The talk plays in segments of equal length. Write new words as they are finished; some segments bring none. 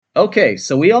Okay,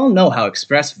 so we all know how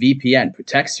ExpressVPN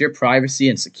protects your privacy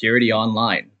and security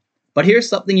online. But here's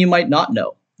something you might not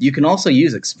know. You can also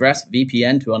use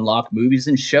ExpressVPN to unlock movies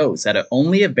and shows that are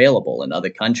only available in other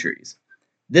countries.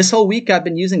 This whole week I've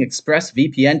been using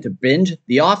ExpressVPN to binge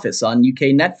The Office on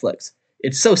UK Netflix.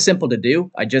 It's so simple to do.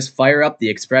 I just fire up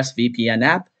the ExpressVPN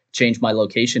app, change my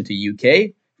location to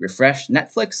UK, refresh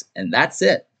Netflix, and that's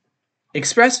it.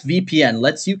 ExpressVPN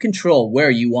lets you control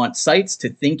where you want sites to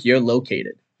think you're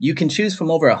located. You can choose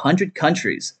from over 100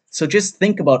 countries, so just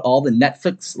think about all the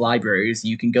Netflix libraries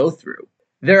you can go through.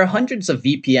 There are hundreds of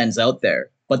VPNs out there,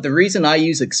 but the reason I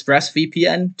use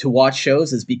ExpressVPN to watch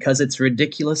shows is because it's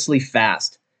ridiculously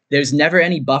fast. There's never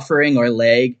any buffering or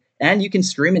lag, and you can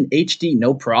stream in HD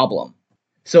no problem.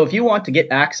 So if you want to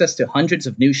get access to hundreds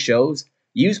of new shows,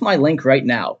 use my link right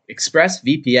now,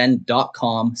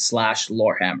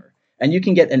 expressvpn.com/lorehammer, and you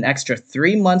can get an extra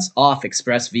 3 months off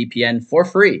ExpressVPN for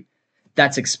free.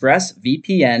 That's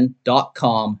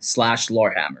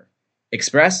expressvpn.com/lorehammer.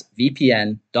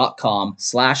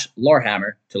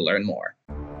 expressvpn.com/lorehammer to learn more.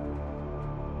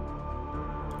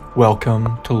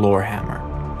 Welcome to Lorehammer,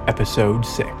 Episode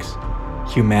 6,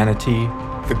 Humanity,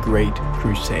 the Great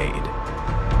Crusade.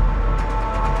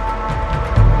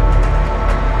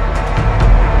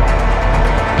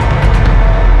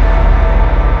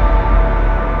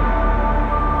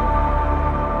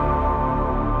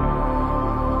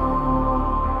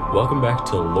 Welcome back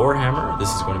to Lorehammer.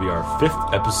 This is going to be our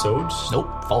 5th episode. Nope,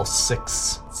 false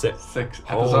 6. Six. Episode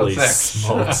Holy 6.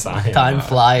 smokes, Time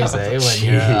flies, eh?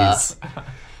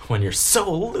 When you're so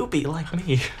loopy like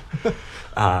me.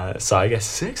 So I guess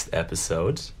 6th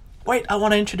episode. Wait, I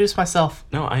want to introduce myself.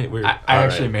 No, I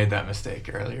actually made that mistake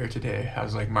earlier today. I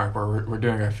was like, Mark, we're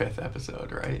doing our 5th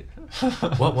episode, right?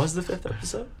 What was the 5th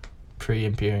episode?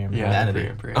 Pre-Imperium Yeah, Humanity.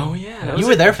 pre-Imperium. Oh yeah, You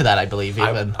were there for that, I believe,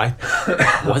 even. I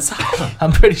was I?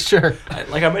 I'm pretty sure. I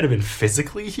might have been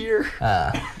physically here.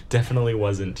 Definitely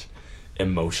wasn't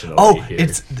emotionally Oh, here.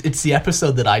 it's the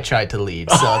episode that I tried to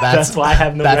lead, so that's why I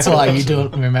have no That's why you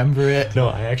recollection. don't remember it. No,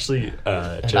 I actually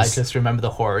And I just remember the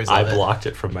horrors of I it. blocked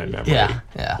it from my memory. Yeah.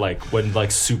 Like when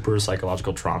super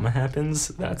psychological trauma happens,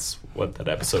 that's what that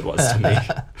episode was to me.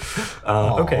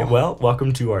 Okay, well,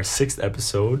 welcome to our 6th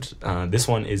episode. This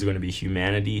one is going to be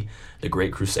Humanity, the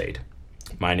Great Crusade.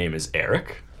 My name is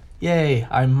Eric, Yay,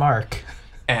 I'm Mark.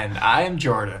 And I am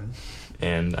Jordan.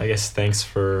 and I guess thanks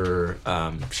for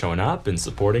showing up and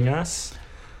supporting us.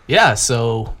 Yeah,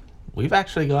 so we've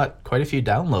actually got quite a few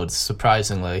downloads,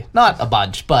 surprisingly. Not a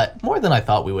bunch, but more than I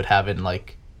thought we would have in,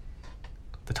 like,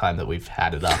 the time that we've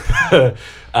had it up.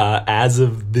 As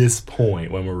of this point,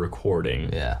 when we're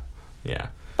recording. Yeah. Yeah.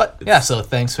 But, yeah, so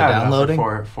thanks for Had enough downloading.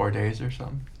 for 4 days or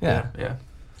something. Yeah. Yeah.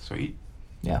 Sweet.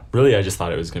 Yeah. Really, I just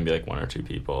thought it was going to be like 1 or 2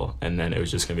 people, and then it was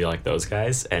just going to be like those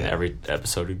guys, and every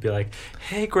episode would be like,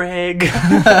 hey, Greg.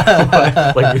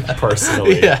 like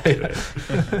personally. Yeah.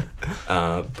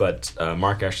 But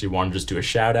Mark actually wanted to just do a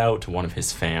shout out to one of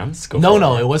his fans. Go No,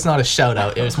 for it was not a shout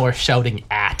out. It was more shouting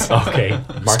at. Okay.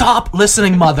 Mark, Stop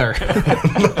listening, mother.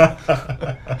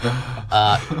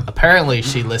 Apparently,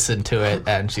 she listened to it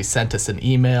and she sent us an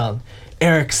email.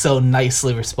 Eric so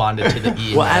nicely responded to the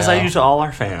email. Well, as I do to all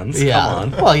our fans. Yeah.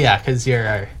 Come on. Well, yeah, because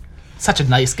you're such a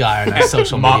nice guy on our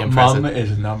social media Mom presence.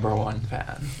 is number 1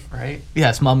 fan, right?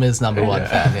 Yes, Mum is number 1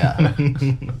 fan. Yeah.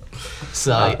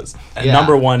 So, yeah.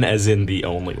 Number 1 as in the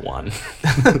only one.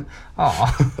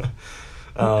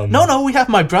 Aw. No, we have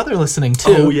my brother listening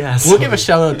too. Oh, yes. We'll give a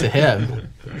shout out to him.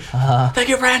 Thank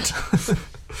you, Brent.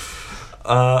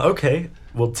 Okay.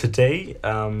 Well, today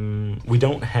we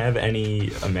don't have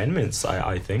any amendments,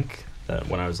 I think.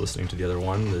 When I was listening to the other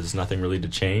one, there's nothing really to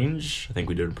change. I think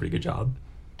we did a pretty good job.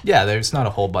 Yeah, there's not a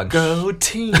whole bunch. Go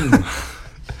team!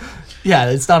 Yeah,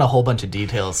 it's not a whole bunch of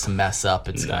details to mess up.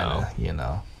 It's No. kind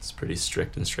of, It's pretty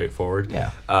strict and straightforward.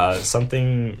 Yeah.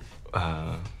 Something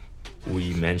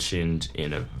we mentioned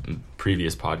in a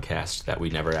previous podcast that we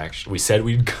never actually... We said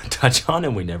we'd touch on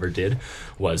and we never did,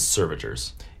 was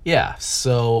servitors. Yeah,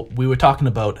 so we were talking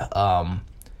about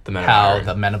The Men of how Iron.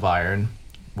 the Men of Iron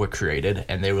were created,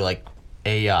 and they were like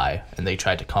AI, and they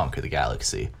tried to conquer the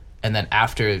galaxy. And then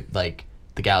after, like,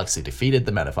 the galaxy defeated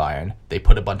the Men of Iron, they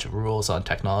put a bunch of rules on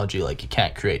technology, like you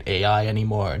can't create AI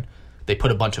anymore, and they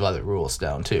put a bunch of other rules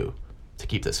down, too, to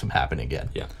keep this from happening again.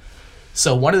 Yeah.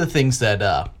 So one of the things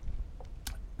that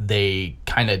they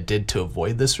kind of did to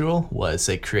avoid this rule was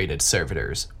they created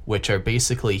servitors, which are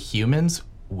basically humans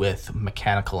with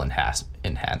mechanical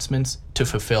enhancements to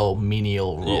fulfill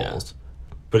menial roles.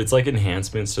 But it's like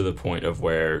enhancements to the point of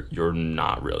where you're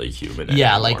not really human anymore.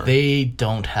 Yeah, like they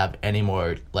don't have any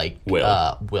more like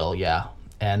Will. will, yeah.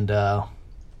 And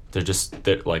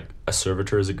they're like a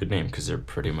servitor is a good name because they're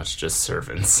pretty much just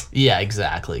servants. Yeah,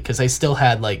 exactly. Because they still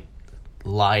had like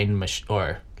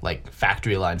or like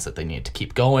factory lines that they needed to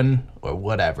keep going or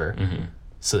whatever.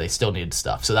 So they still needed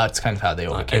stuff. So that's kind of how they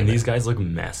overcame And it. these guys look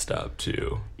messed up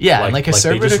too. Yeah, and like a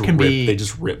servitor can be... They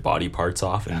just rip body parts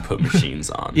off and put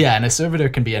machines on. Yeah, and a servitor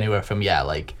can be anywhere from,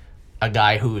 like a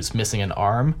guy who's missing an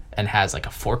arm and has like a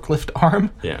forklift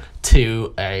arm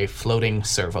to a floating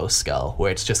servo skull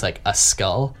where it's just like a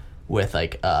skull with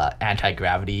like a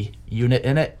anti-gravity unit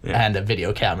in it and a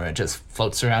video camera and just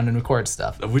floats around and records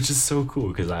stuff. Which is so cool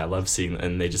because I love seeing,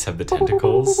 and they just have the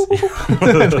tentacles.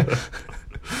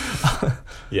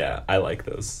 Yeah, I like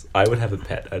those. I would have a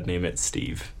pet. I'd name it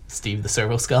Steve. Steve the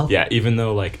servo skull? Yeah, even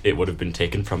though like it would have been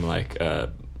taken from like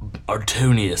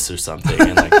Artonius or something,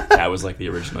 and like that was like the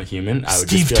original human. I would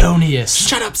Steve just be like, Tonius.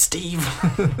 Shut up, Steve.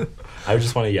 I would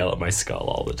just want to yell at my skull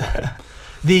all the time.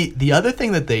 The other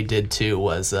thing that they did too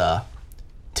was to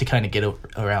kind of get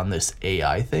around this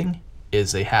AI thing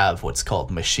is they have what's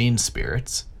called machine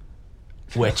spirits,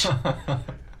 which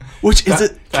is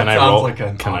it? Can I sounds roll? like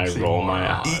an Can I roll my?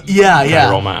 oxymoron. Yeah, Can yeah.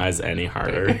 I roll my eyes any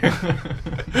harder?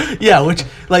 Yeah, which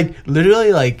like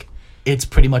literally like it's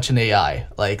pretty much an AI.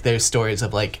 Like there's stories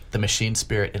of like the machine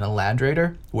spirit in a Land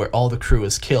Raider where all the crew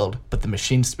is killed, but the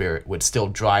machine spirit would still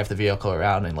drive the vehicle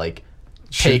around and like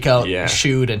shoot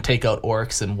and take out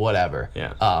orcs and whatever.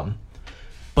 Yeah.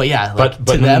 But yeah, like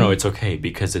but to no, them, no, it's okay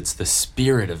because it's the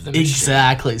spirit of the machine.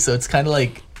 exactly. So it's kind of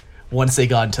like once they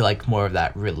got into like more of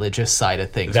that religious side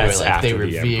of things, That's where like after they the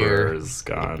revere. Emperor's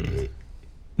gone.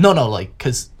 No, like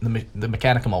because the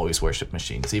Mechanicum always worshipped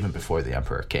machines even before the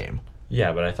Emperor came.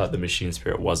 Yeah, but I thought the machine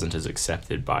spirit wasn't as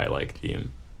accepted by like the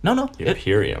No,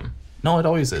 Imperium. it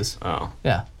always is. Oh,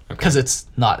 Yeah, because it's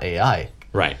not AI,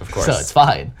 right, of course. so it's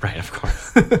fine. Right, of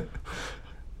course.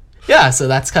 Yeah, so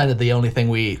that's kind of the only thing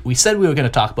we said we were going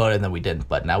to talk about, and then we didn't,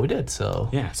 but now we did. So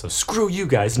Yeah, so screw you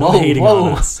guys. No Whoa, hating whoa.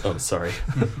 on us. Oh, sorry.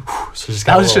 So just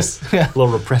that got was a little, just yeah. a little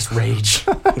repressed rage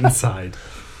inside.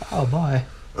 Oh boy.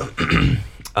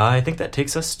 I think that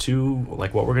takes us to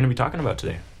like what we're going to be talking about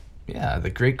today. Yeah, the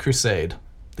Great Crusade,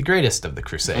 the greatest of the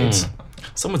Crusades.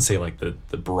 Some would say like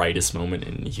the brightest moment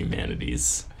in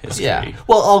humanity's history. Yeah.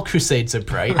 Well, all Crusades are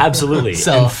bright. Absolutely.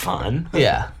 So- and fun.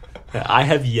 Yeah. I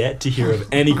have yet to hear of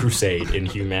any crusade in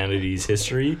humanity's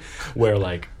history where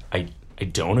like I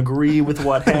don't agree with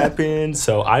what happened.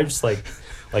 So I just like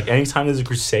anytime there's a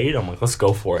crusade, I'm like, let's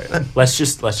go for it. Let's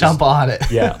just Jump on it.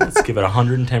 Yeah, let's give it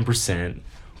 110%.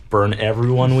 Burn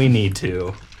everyone we need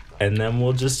to, and then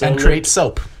we'll just And create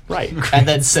soap. right And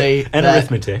then say and that,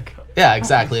 arithmetic. Yeah,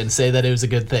 exactly, and say that it was a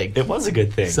good thing. It was a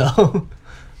good thing. So,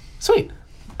 sweet.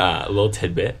 A little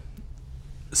tidbit.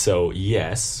 So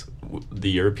yes, the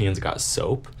Europeans got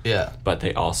soap, Yeah. but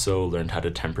they also learned how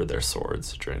to temper their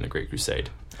swords during the Great Crusade.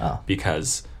 Oh.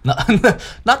 Because Not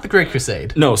the Great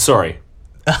Crusade. no, sorry,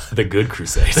 the Good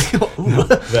Crusade, Ooh.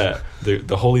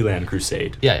 the Holy Land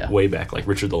Crusade. Yeah. Way back, like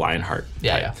Richard the Lionheart.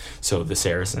 Yeah. So the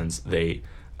Saracens, they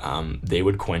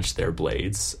would quench their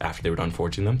blades after they were done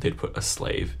forging them. They'd put a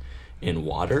slave in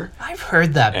water I've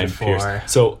heard that and before.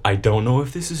 pierce. So I don't know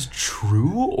if this is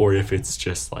true or if it's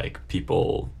just like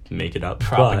people make it up. but-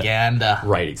 Propaganda.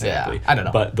 Right, exactly. Yeah, I don't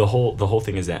know. But the whole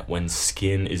thing is that when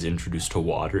skin is introduced to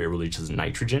water, it releases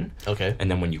nitrogen. Okay.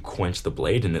 And then when you quench the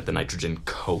blade, and the nitrogen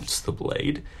coats the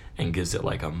blade and gives it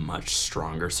like a much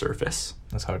stronger surface.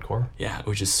 That's hardcore. Yeah,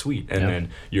 which is sweet. And then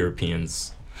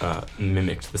Europeans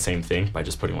mimicked the same thing by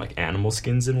just putting like animal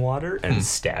skins in water and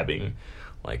stabbing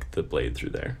like the blade through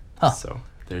there. Huh. So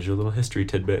there's your little history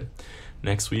tidbit.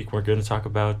 Next week we're going to talk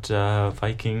about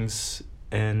Vikings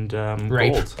and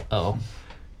Rape. gold. Oh.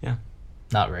 Yeah.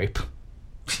 Not rape.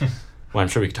 Well, I'm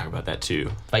sure we could talk about that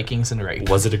too. Vikings and rape.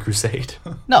 Was it a crusade?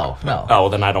 No. Oh, well,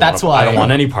 then I don't. That's I don't why-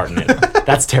 want any part in it.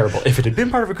 That's terrible. If it had been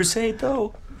part of a crusade,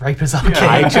 though, Rape is okay.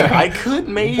 I could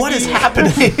maybe. What is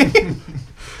happening?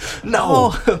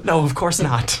 No, no, of course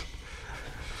not.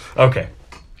 Okay.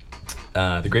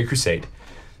 The Great Crusade.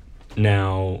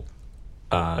 Now,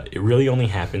 it really only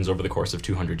happens over the course of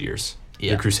 200 years.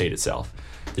 Yeah. The crusade itself.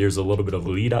 There's a little bit of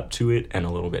lead up to it and a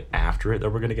little bit after it that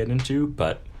we're going to get into,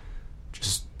 but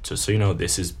just so you know,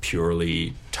 this is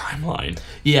purely timeline.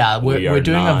 Yeah, We are we're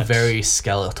doing a not- very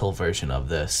skeletal version of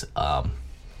this.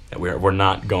 We're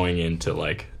not going into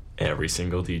like every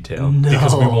single detail No.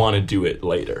 because we want to do it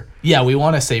later. Yeah, we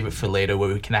want to save it for later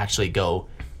where we can actually go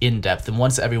in depth, and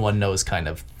once everyone knows kind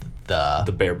of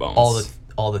The bare bones.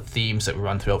 all the themes that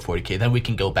run throughout 40K, then we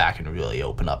can go back and really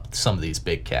open up some of these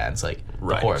big cans like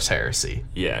Right. the Horus Heresy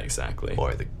Yeah, exactly.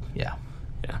 or the yeah.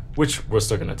 Yeah, which we're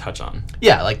still going to touch on.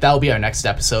 Yeah, like that'll be our next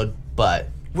episode, but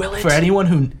Will it? For anyone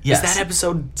who... Yes. Is that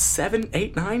episode 7,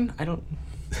 8, 9? I don't...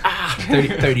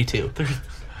 32.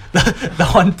 The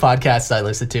one podcast I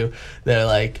listened to, they're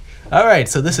like, all right,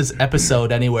 so this is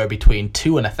episode anywhere between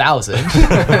 2 and 1,000.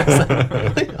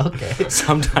 Like, okay.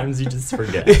 Sometimes you just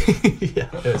forget. Yeah,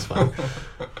 it was fun.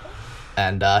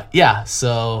 And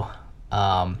so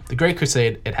the Great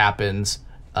Crusade, it happens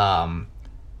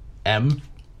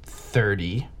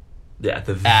M30 Yeah, at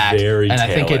the at, very and I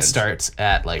think tail it end. starts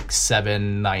at like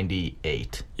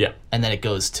 798. Yeah. And then it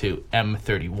goes to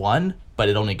M31, but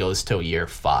it only goes till year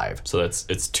 5. So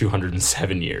it's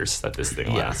 207 years that this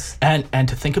thing lasts. And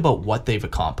to think about what they've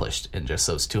accomplished in just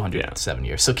those 207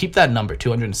 years. So keep that number,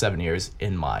 207 years,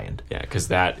 in mind. Yeah, because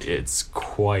it's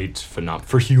quite phenomenal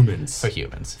for humans. For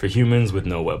humans. For humans with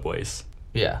no webways,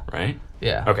 Yeah. right?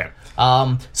 Yeah. Okay.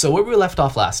 So where we left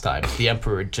off last time, the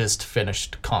Emperor just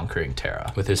finished conquering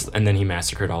Terra. And then he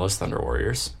massacred all his Thunder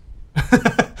Warriors.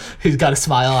 He's got a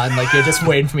smile on, like you're just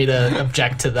waiting for me to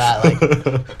object to that.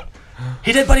 Like,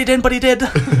 he did, but he didn't, but he did.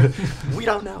 We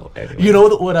don't know. Anyway. You know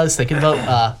what I was thinking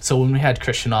about? So when we had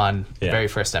Christian on the Yeah. very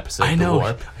first episode, I The know.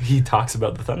 Warp, He talks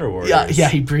about the Thunder Warriors. yeah,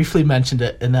 he briefly mentioned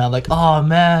it, and then I'm like, oh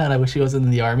man, I wish he wasn't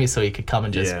in the army so he could come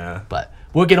and just. Yeah. But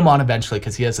we'll get him on eventually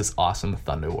because he has this awesome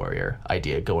Thunder Warrior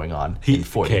idea going on in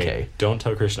 40K. Okay, don't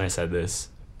tell Christian I said this,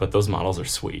 but those models are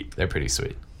sweet. They're pretty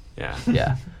sweet. Yeah.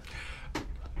 Yeah.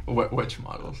 Which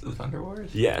models? The Thunder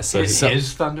Wars? Yeah, so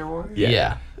His Thunder Wars?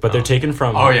 Yeah. But they're taken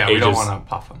from Oh yeah, we don't Ages- want to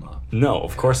puff them up. No,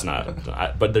 of course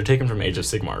not. But they're taken from Age of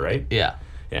Sigmar, right? Yeah.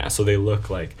 Yeah, so they look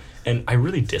like... And I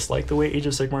really dislike the way Age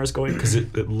of Sigmar is going because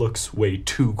it looks way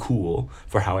too cool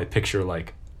for how I picture,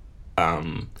 like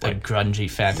Grungy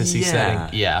fantasy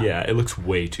setting. Yeah. Yeah, it looks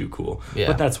way too cool. Yeah.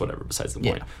 But that's whatever, besides the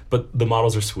point. Yeah. But the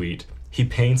models are sweet. He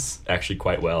paints actually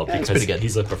quite well he's because pretty good.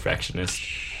 he's a perfectionist.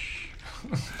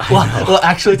 Well,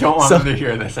 actually, Don't want so them to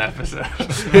hear this episode.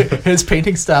 his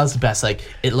painting style is the best. Like,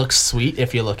 it looks sweet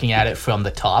if you're looking at it from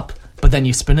the top, but then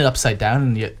you spin it upside down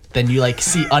and then you like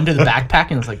see under the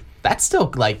backpack and it's like, that's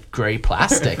still like gray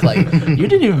plastic. Like, you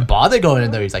didn't even bother going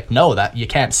in there. He's like, no, that you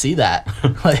can't see that.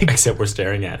 Like, Except we're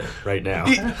staring at it right now.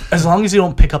 as long as you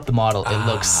don't pick up the model, it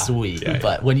looks sweet. yeah.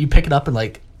 But when you pick it up and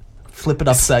like flip it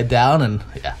upside down and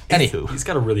anywho, He's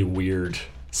got a really weird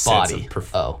sense body.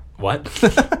 of What?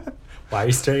 Why are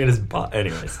you staring at his body?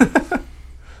 Anyways.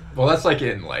 Well, that's like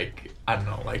in like, I don't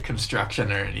know, like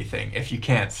construction or anything. If you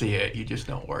can't see it, you just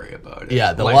don't worry about it.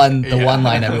 yeah, the Like, one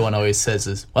line everyone always says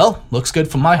is, well, looks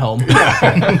good from my home.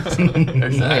 Exactly.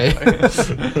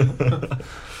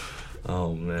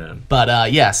 Oh, man.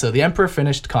 But so the Emperor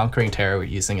finished conquering Terra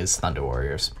using his Thunder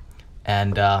Warriors.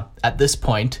 And at this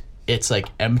point, it's like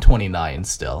M29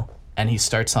 still. And he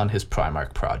starts on his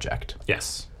Primarch project.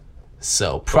 Yes.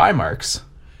 So Primarchs...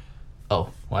 Oh,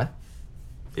 what?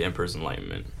 The Emperor's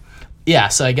Enlightenment. Yeah,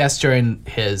 so I guess during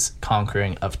his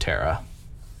conquering of Terra,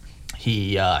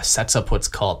 he sets up what's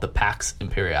called the Pax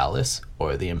Imperialis,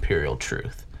 or the Imperial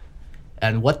Truth.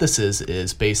 And what this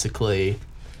is basically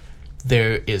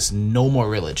there is no more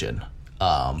religion.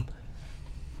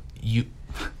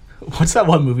 What's that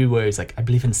one movie where he's like, I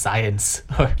believe in science?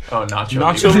 Or, Oh, Nacho.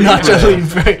 Nacho Libre.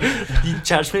 Nacho Libre. You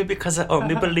judge me because I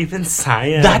only believe in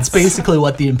science. That's basically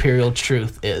what the Imperial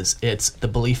Truth is. It's the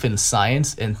belief in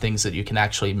science and things that you can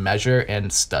actually measure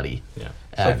and study. Yeah.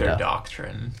 It's like And, their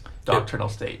doctrinal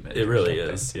statement. It or really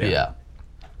something. is. Yeah. Yeah.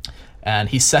 And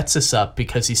he sets this up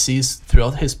because he sees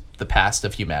throughout the past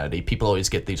of humanity, people always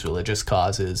get these religious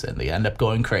causes and they end up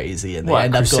going crazy and they What,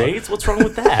 end up going. Crusades? What's wrong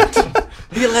with that?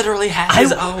 He literally has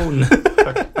his own.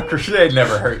 A crusade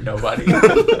never hurt nobody.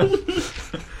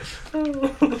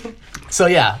 So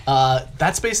yeah,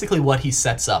 that's basically what he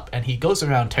sets up, and he goes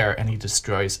around Terra and he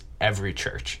destroys every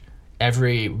church,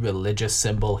 every religious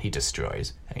symbol he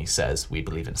destroys, and he says, "We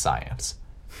believe in science."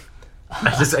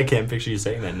 I can't picture you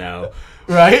saying that now.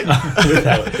 Right?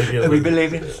 Without thinking of, We like,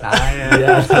 believe in science.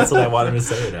 yeah, that's what I wanted to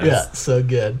say it as. Yeah, so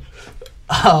good.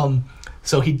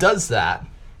 So he does that,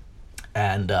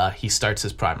 and he starts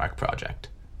his Primarch project.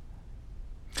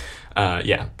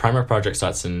 Yeah, Primarch Project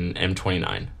starts in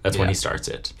M29. That's when Yeah. he starts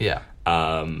it. Yeah.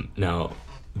 Now,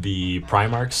 the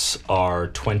Primarchs are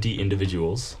 20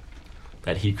 individuals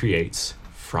that he creates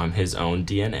from his own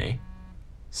DNA.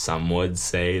 Some would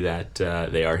say that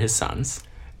they are his sons.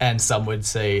 And some would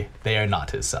say they are not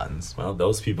his sons. Well,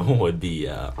 those people would be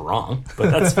wrong,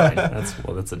 but that's fine. That's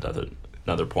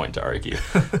another point to argue.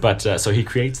 But so he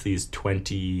creates these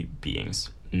 20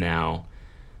 beings. Now,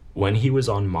 when he was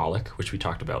on Moloch, which we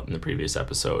talked about in the previous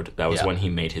episode, that was Yeah. when he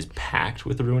made his pact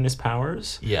with the Ruinous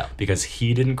Powers. Yeah. Because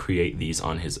he didn't create these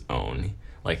on his own.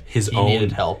 Like his He own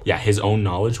needed help. Yeah, his own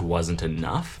knowledge wasn't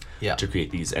enough Yeah. to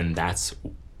create these, and that's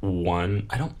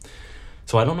I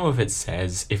don't know if it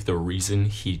says if the reason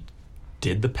he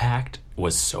did the pact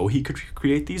was so he could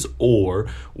create these, or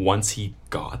once he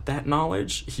got that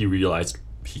knowledge, he realized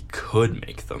he could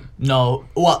make them. No,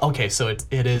 well, okay, so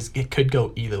it could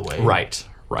go either way. Right.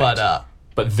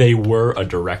 But they were a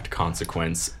direct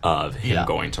consequence of him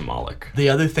going to Moloch. The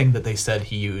other thing that they said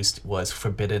he used was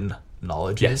forbidden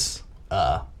knowledges.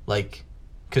 Yes.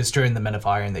 Because during the Men of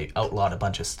Iron, they outlawed a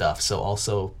bunch of stuff, so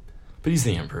also... But he's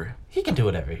the Emperor. He can do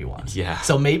whatever he wants. Yeah.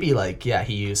 So maybe,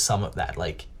 he used some of that,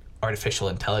 artificial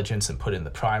intelligence and put in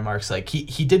the Primarchs.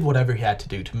 He did whatever he had to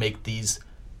do to make these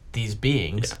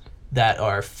beings that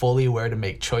are fully aware to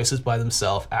make choices by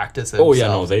themselves, act as themselves. Oh, yeah,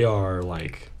 no, they are,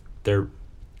 they're...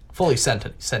 fully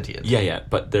sentient. Yeah,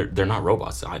 but they're not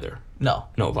robots either. No,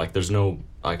 there's no,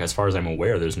 as far as I'm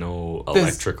aware, there's no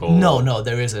electrical... No,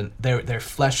 there isn't. They're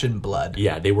flesh and blood.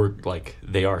 Yeah, they were,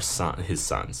 they are his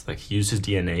sons. He used his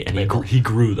DNA, and he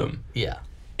grew them. Yeah.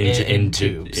 In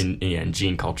tubes. In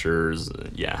gene cultures,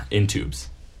 in tubes.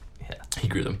 Yeah. He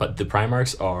grew them. But the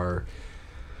Primarchs are,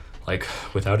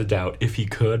 without a doubt, if he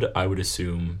could, I would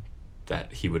assume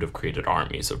that he would have created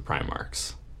armies of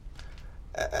Primarchs.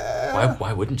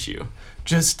 Why wouldn't you?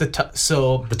 Just the time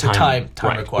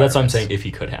right. requirements. That's what I'm saying, if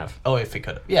he could have. Oh, if he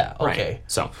could have. Yeah, okay. Right.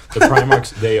 So, the Primarchs,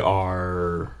 they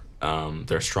are,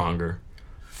 they're stronger,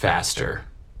 faster.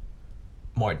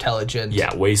 More intelligent.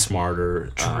 Yeah, way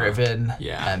smarter. Driven.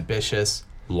 Ambitious.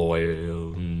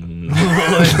 Loyal.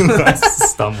 I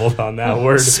stumbled on that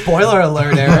word. Spoiler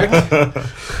alert, Eric.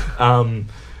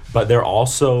 But they're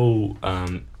also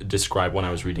described, when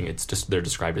I was reading, they're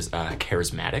described as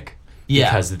charismatic. Yeah.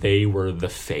 Because they were the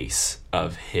face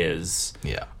of his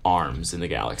arms in the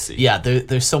galaxy. Yeah,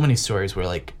 there's so many stories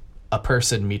where, a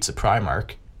person meets a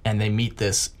Primarch, and they meet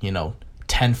this,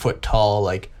 10-foot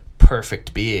tall,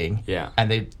 perfect being. Yeah.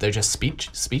 And they're just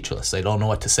speechless. They don't know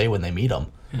what to say when they meet him.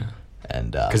 Yeah.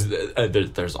 And because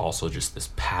there's also just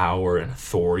this power and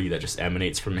authority that just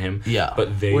emanates from him. Yeah. But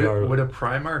would a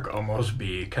Primarch almost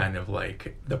be kind of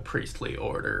like the priestly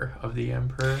order of the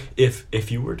Emperor?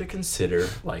 If you were to consider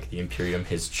the Imperium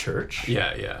his church.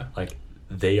 Yeah.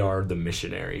 They are the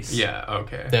missionaries. Yeah.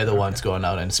 Okay. They're the ones going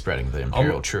out and spreading the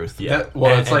imperial truth. Yeah.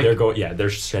 They're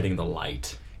shedding the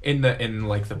light. In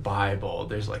the Bible,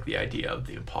 there's the idea of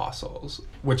the apostles,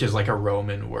 which is a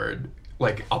Roman word.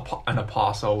 An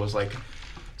apostle was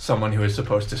someone who was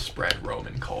supposed to spread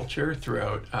Roman culture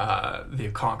throughout the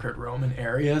conquered Roman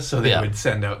areas. So they would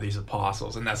send out these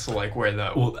apostles, and that's where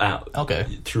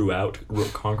the throughout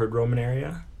conquered Roman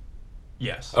area.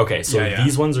 Yes. Okay, so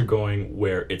these ones are going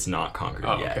where it's not conquered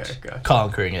yet. Okay, gotcha.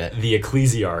 Conquering it. The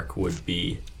ecclesiarch would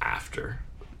be after.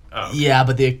 Oh, okay. Yeah,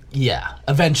 but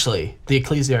eventually the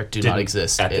ecclesiarch do not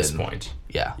exist at this point.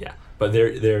 Yeah. But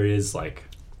there is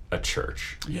a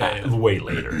church way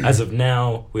later. As of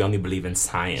now, we only believe in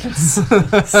science.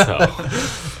 So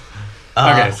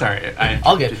okay, sorry.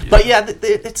 I'll get it. But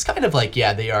it's kind of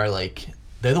they are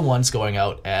they're the ones going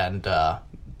out and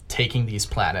taking these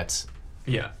planets.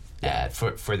 Yeah.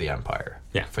 For the Empire.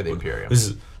 Yeah. For the Imperium.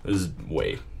 This is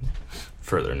way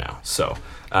further now. So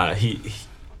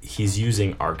he's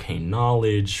using arcane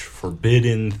knowledge,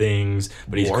 forbidden things,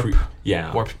 but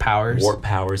warp powers. Warp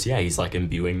powers. Yeah, he's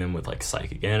imbuing them with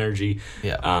psychic energy.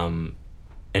 Yeah.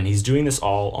 And he's doing this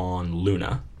all on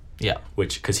Luna. Yeah.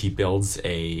 Because he builds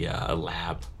a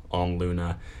lab on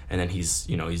Luna, and then he's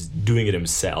doing it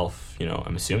himself.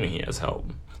 I'm assuming he has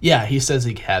help. Yeah, he says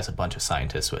he has a bunch of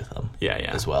scientists with him. Yeah.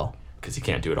 As well. Because he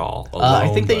can't do it all alone.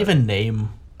 I think they even name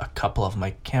a couple of them.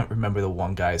 I can't remember the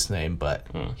one guy's name, but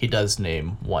he does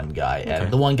name one guy.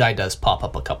 And the one guy does pop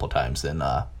up a couple times in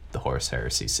the Horus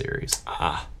Heresy series.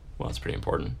 Well, that's pretty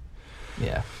important.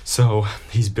 Yeah. So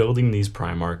he's building these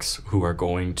Primarchs who are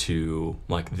going to,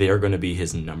 they're going to be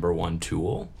his number one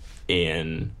tool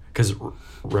in... Because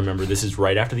remember, this is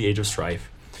right after the Age of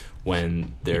Strife,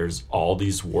 when there's all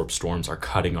these warp storms are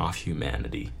cutting off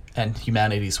humanity. And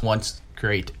humanity's once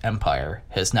great empire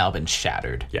has now been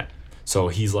shattered. Yeah. So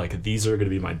he's these are going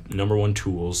to be my number one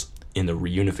tools in the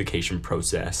reunification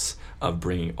process of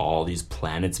bringing all these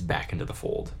planets back into the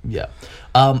fold. Yeah.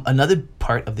 Another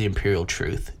part of the Imperial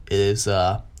Truth is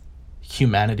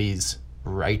humanity's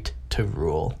right to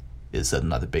rule is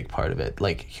another big part of it.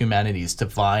 Humanity's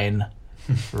divine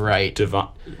right.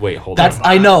 Wait, hold on.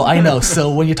 I know.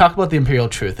 So when you talk about the Imperial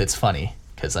Truth, it's funny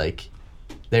because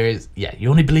there is you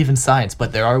only believe in science,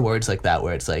 but there are words like that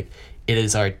where it's it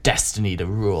is our destiny to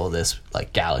rule this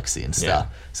galaxy and stuff.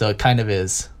 Yeah. So it kind of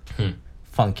is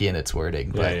funky in its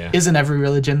wording, but Yeah. isn't every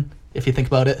religion if you think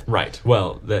about it? Right.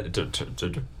 Well, that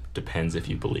depends if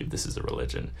you believe this is a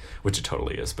religion, which it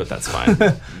totally is, but that's fine.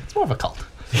 It's more of a cult.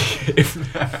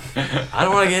 I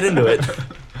don't want to get into it.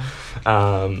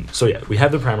 So yeah, we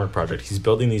have the Primarch project. He's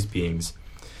building these beings.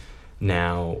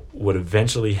 Now, what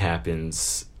eventually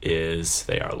happens is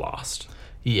they are lost.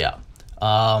 Yeah.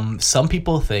 Some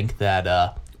people think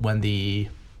that when the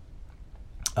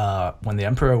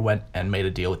Emperor went and made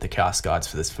a deal with the Chaos Gods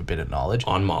for this forbidden knowledge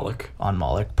On Moloch.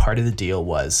 part of the deal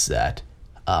was that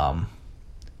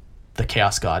the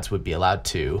Chaos Gods would be allowed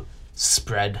to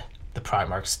spread the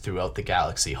Primarchs throughout the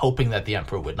galaxy, hoping that the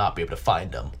Emperor would not be able to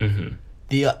find them.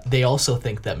 Mm-hmm. They also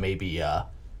think that maybe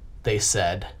they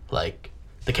said, like,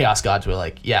 the Chaos Gods were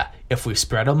like, yeah, if we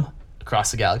spread them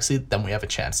across the galaxy, then we have a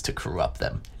chance to corrupt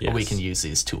them. Yes. But we can use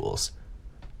these tools.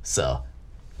 So...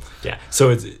 Yeah,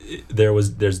 so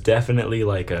there's definitely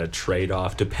like a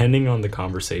trade-off depending on the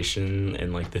conversation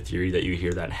and like the theory that you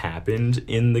hear that happened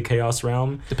in the Chaos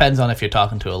Realm. Depends on if you're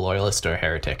talking to a loyalist or a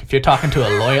heretic. If you're talking to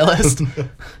a loyalist,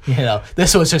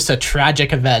 this was just a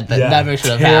tragic event that never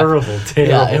should have happened. Terrible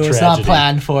Yeah, it was tragedy. not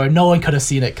planned for. No one could have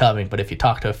seen it coming. But if you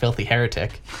talk to a filthy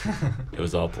heretic, It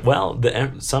was all well.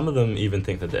 Some of them even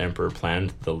think that the Emperor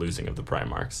planned the losing of the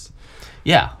Primarchs.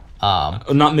 yeah,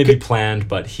 Not maybe planned,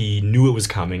 but he knew it was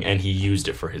coming and he used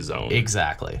it for his own.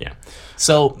 exactly. Yeah,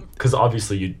 So because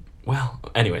obviously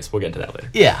anyways, we'll get into that later.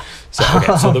 yeah, So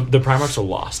the Primarchs are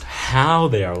lost. How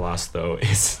they are lost though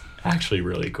is actually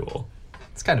really cool.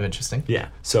 it's kind of interesting. Yeah.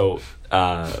 So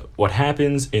what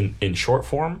happens in short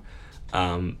form?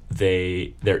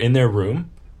 They're in their room.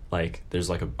 Like there's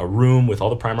like a room with all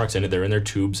the Primarchs in it. They're in their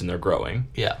tubes and they're growing.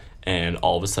 Yeah, And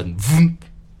all of a sudden, vroom,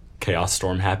 Chaos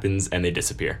Storm happens and they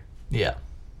disappear. yeah,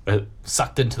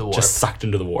 sucked into the warp. Just sucked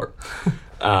into the warp.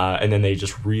 And then they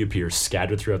just reappear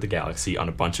scattered throughout the galaxy on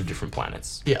a bunch of different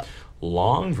planets. yeah,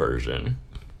 Long version,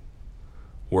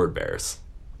 Word Bearers.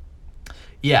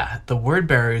 yeah. The word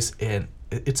bearers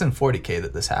it's in 40K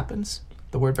that this happens.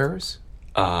 The word bearers.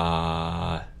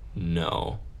 No.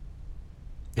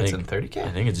 It's in 30K.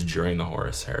 I think it's during the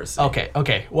Horus Heresy.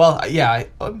 Okay. Well, yeah,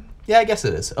 I guess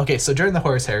it is. Okay, so during the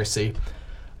Horus Heresy,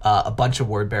 a bunch of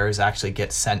word bearers actually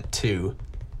get sent to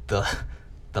the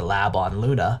lab on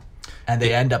Luna, and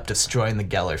they end up destroying the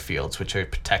Geller fields, which are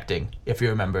protecting. If you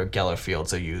remember, Geller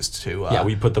fields are used to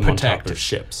we put them protect, on top of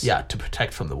ships. Yeah, to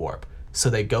protect from the warp. So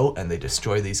they go and they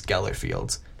destroy these Geller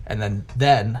fields, and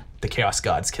then the Chaos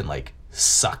Gods can like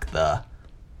suck the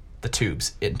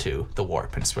tubes into the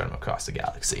warp and spread them across the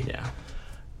galaxy. Yeah.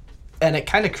 And it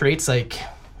kind of creates like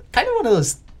kind of one of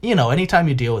those, anytime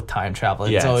you deal with time travel,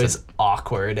 it's always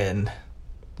awkward and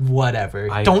whatever.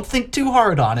 Don't think too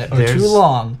hard on it or too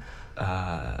long.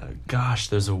 Gosh,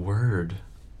 there's a word.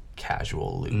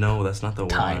 Casual loop. No, that's not the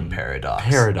Time one. paradox.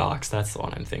 Paradox, that's the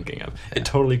one I'm thinking of. It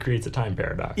totally creates a time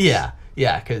paradox. Yeah,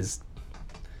 because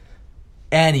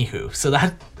anywho, so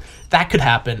that could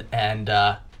happen, and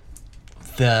the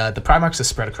Primarchs are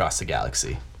spread across the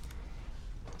galaxy.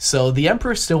 So the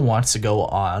Emperor still wants to go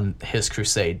on his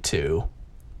crusade to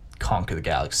conquer the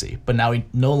galaxy, but now he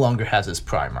no longer has his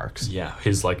Primarchs. Yeah,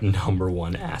 his like number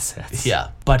one assets.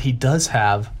 Yeah, but he does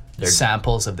have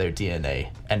samples of their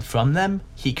DNA, and from them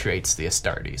he creates the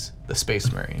Astartes, the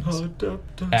Space Marines.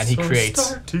 And he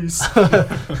creates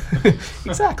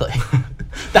exactly.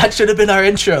 That should have been our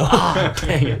intro.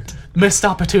 Dang it. Missed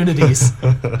opportunities.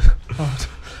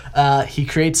 He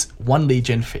creates one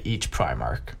legion for each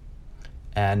Primarch,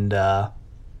 and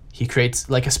he creates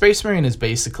like a Space Marine is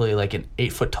basically like an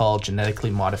 8-foot tall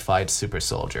genetically modified super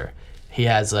soldier. He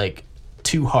has like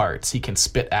 2 hearts. He can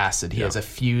spit acid. He has a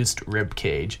fused rib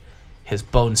cage. His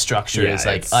bone structure is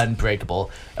like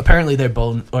unbreakable. Apparently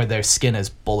their skin is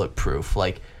bulletproof.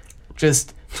 Like,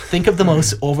 just think of the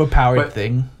most overpowered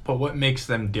thing. But what makes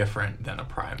them different than a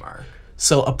Primarch?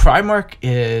 So a Primarch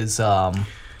is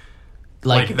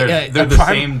like they're the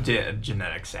same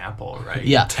genetic sample, right?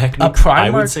 Yeah, Technically, a Primarch, I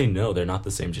would say no, they're not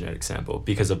the same genetic sample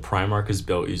because a Primarch is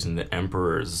built using the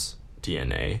Emperor's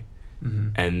DNA. Mm-hmm.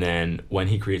 And then when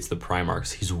he creates the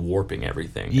Primarchs, he's warping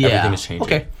everything. Yeah. Everything is changing.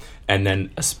 Okay. And then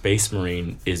a Space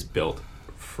Marine is built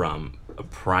from a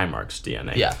Primarch's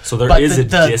DNA. Yeah. So there is a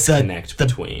disconnect the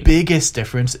between. The biggest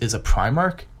difference is a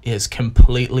Primarch is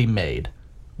completely made,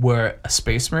 where a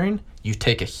Space Marine, you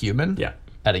take a human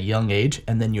at a young age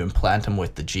and then you implant them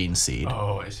with the gene seed.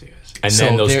 Oh, I see. And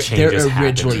then those changes they're originally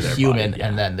happen to their human, body,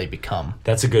 and then they become.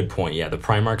 That's a good point. Yeah, the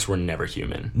Primarchs were never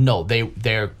human. No,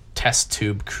 they're test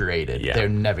tube created. Yeah. They're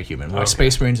never human. Where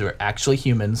Space Marines are actually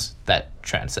humans that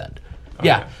transcend. Okay.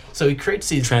 Yeah. So he creates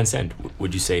these. Transcend.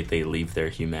 Would you say they leave their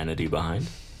humanity behind?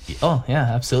 Oh yeah,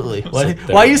 absolutely. Why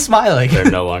are you smiling? They're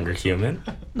no longer human.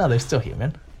 No, they're still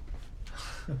human.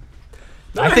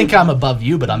 I think I'm above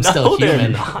you, but I'm still human. They're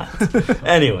not.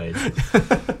 Anyways,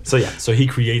 So he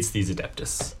creates these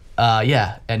Adeptus.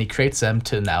 And he creates them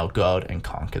to now go out and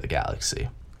conquer the galaxy.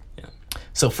 Yeah.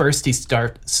 So first he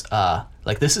starts,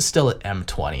 this is still at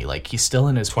M20, like he's still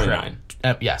in his 29.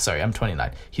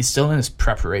 M29. He's still in his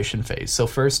preparation phase. So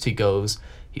first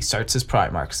he starts his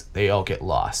Primarchs, they all get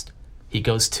lost. He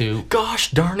goes to...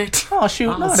 Gosh darn it. Oh,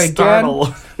 shoot, not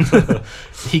again.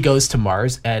 He goes to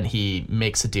Mars, and he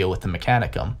makes a deal with the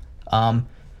Mechanicum.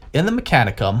 In the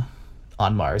Mechanicum,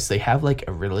 on Mars, they have, like,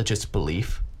 a religious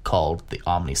belief called the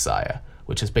Omnissiah,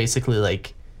 which is basically,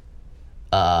 like,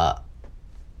 a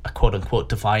quote-unquote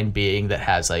divine being that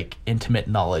has, like, intimate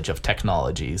knowledge of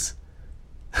technologies.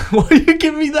 Why are you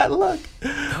giving me that look?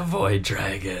 The Void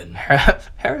Dragon.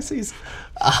 Heresies.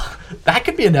 That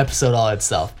could be an episode all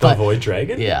itself. The Void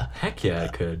Dragon? Yeah. Heck yeah,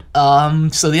 it could.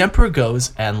 So the Emperor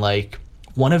goes, and like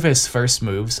one of his first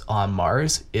moves on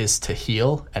Mars is to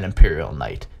heal an Imperial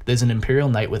Knight. There's an Imperial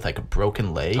Knight with like a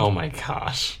broken leg. Oh my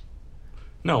gosh.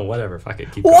 No, whatever. Fuck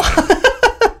it. Keep going.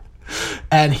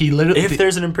 And he literally... If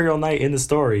there's an Imperial Knight in the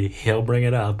story, he'll bring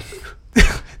it up.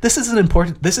 This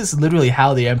is literally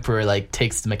how the Emperor like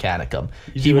takes the Mechanicum.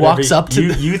 He Whatever walks up to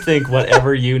you think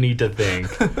whatever you need to think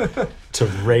to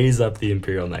raise up the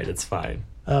Imperial Knight. It's fine.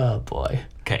 Oh boy.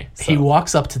 Okay. So. He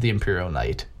walks up to the Imperial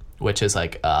Knight, which is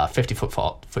like a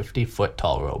 50-foot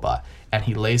tall robot, and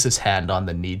he lays his hand on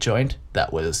the knee joint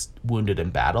that was wounded in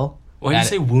battle. Why do you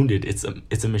say wounded? It's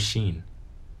a machine.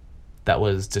 That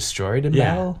was destroyed in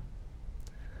Yeah. battle?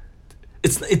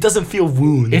 It doesn't feel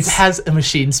wounds. It has a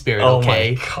machine spirit, Oh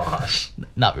okay? my gosh.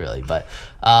 Not really, but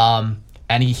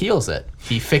and he heals it.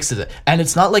 He fixes it. And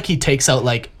it's not like he takes out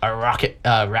like a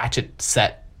ratchet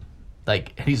set.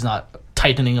 Like he's not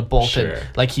tightening a bolt. Sure.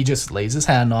 Like he just lays his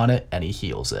hand on it and he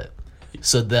heals it.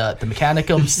 So the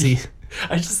Mechanicum see...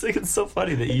 I just think it's so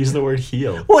funny that you use the word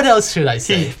heal. What else should I He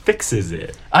say? fixes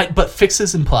it. But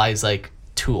fixes implies like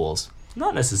tools.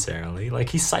 Not necessarily. Like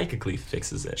he psychically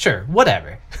fixes it. Sure,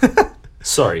 whatever.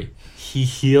 Sorry. He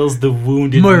heals the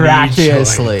wounded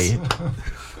Miraculously. knee joint.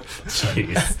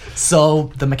 Jeez.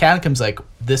 So the Mechanicum's like,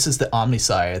 this is the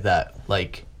Omnissiah that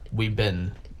like we've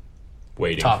been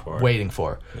waiting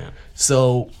for. Yeah.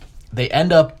 So they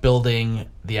end up building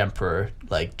the Emperor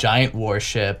like giant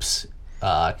warships,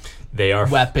 They are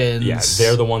weapons. Yeah,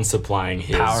 they're the ones supplying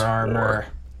his power armor. war.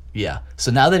 Yeah.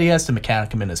 So now that he has the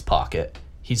Mechanicum in his pocket,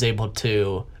 he's able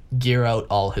to gear out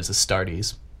all his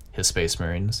Astartes, his Space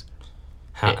Marines.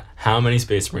 How many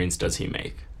Space Marines does he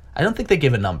make? I don't think they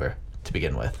give a number to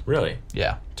begin with. Really?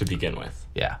 Yeah. To begin with.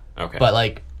 Yeah. Okay. But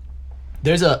like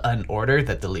there's an order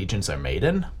that the legions are made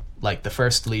in. Like the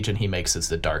first legion he makes is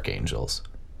the Dark Angels.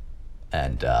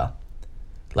 And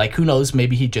like who knows,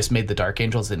 maybe he just made the Dark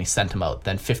Angels and he sent them out.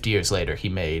 Then 50 years later he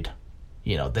made,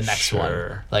 the next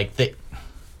one. Like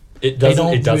it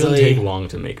doesn't really take long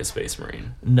to make a Space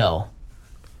Marine. No.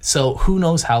 So who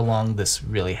knows how long this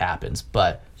really happens,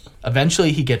 but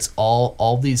eventually he gets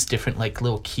all these different like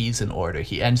little keys in order.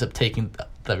 He ends up taking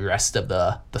the rest of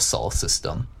the Sol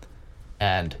system.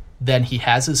 And then he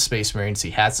has his Space Marines,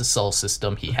 he has the Sol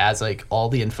system, he has like all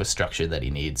the infrastructure that he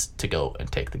needs to go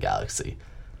and take the galaxy.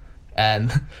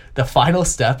 And the final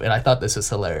step, and I thought this was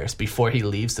hilarious, before he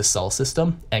leaves the Sol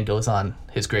system and goes on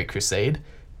his Great Crusade,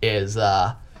 is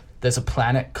there's a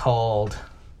planet called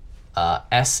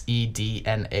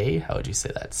Sedna. How would you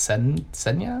say that?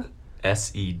 Senya?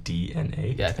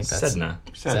 Sedna? Yeah, I think that's... Sedna.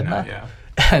 Sedna, yeah.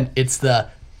 And it's the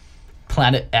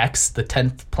Planet X, the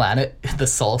 10th planet, the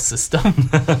Sol system.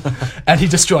 And he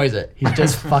destroys it. He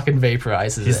just fucking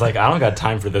vaporizes it. He's like, I don't got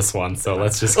time for this one, so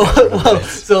let's just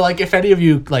So like if any of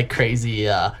you like crazy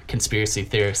conspiracy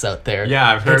theorists out there, Yeah,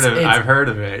 I've heard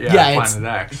of it. Yeah, it's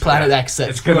Planet X. Planet yeah. X that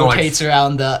It's gonna rotates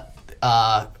around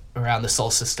the Sol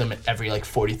system every like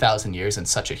 40,000 years in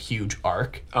such a huge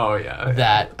arc Oh yeah.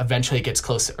 that eventually it gets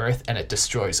close to Earth and it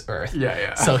destroys Earth.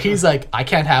 Yeah. So he's like, I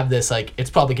can't have this, like, it's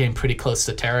probably getting pretty close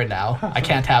to Terra now. I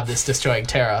can't have this destroying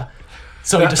Terra.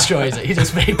 So he destroys it. He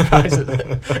just vaporizes it.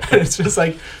 And it's just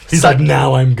like... He's like,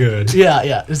 now I'm good.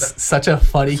 Yeah. It's such a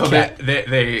funny... So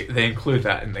they include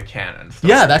that in the canon.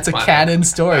 Yeah, that's a canon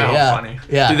story, How yeah. funny.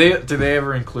 Yeah. Do they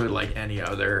ever include, like, any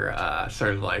other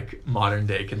sort of, like,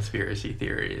 modern-day conspiracy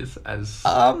theories as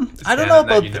I don't know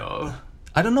about... know?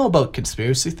 I don't know about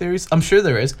conspiracy theories. I'm sure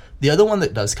there is. The other one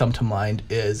that does come to mind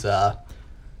is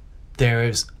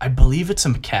there's, I believe it's a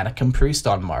Mechanicum priest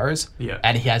on Mars. Yeah.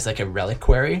 And he has like a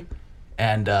reliquary.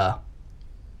 And I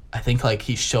think like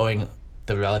he's showing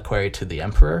the reliquary to the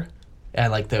Emperor.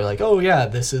 And like they're like, oh yeah,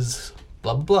 this is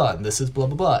blah, blah, blah. And this is blah,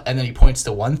 blah, blah. And then he points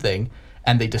to one thing.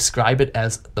 and they describe it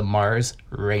as the Mars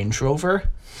Range Rover.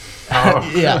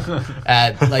 Yeah,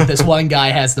 and like this one guy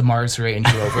has the Mars Range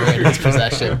Rover in his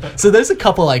possession. So there's a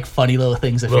couple like funny little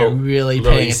things if you're really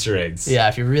little paying Easter eggs. Yeah,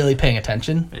 if you're really paying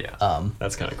attention. Yeah,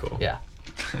 that's kind of cool. Yeah.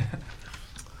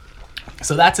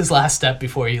 So that's his last step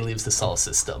before he leaves the Sol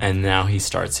system. And now he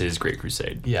starts his Great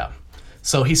Crusade. Yeah.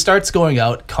 So he starts going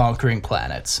out conquering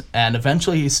planets, and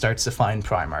eventually he starts to find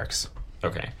Primarchs.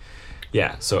 Okay.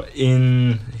 Yeah. So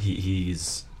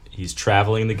he's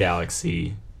traveling the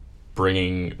galaxy,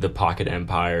 bringing the pocket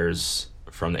empires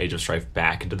from the Age of Strife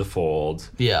back into the fold.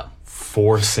 Yeah.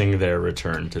 Forcing their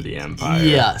return to the Empire.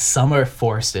 Yeah. Some are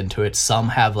forced into it. Some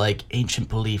have like ancient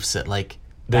beliefs that like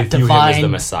They that view him as the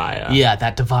Messiah. Yeah,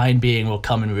 that divine being will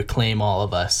come and reclaim all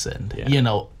of us, and you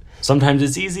know. Sometimes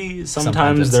it's easy.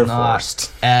 Sometimes they're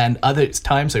forced. And other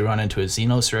times they run into a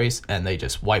Xenos race and they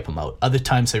just wipe them out. Other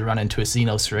times they run into a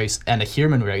Xenos race and a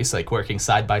human race, like working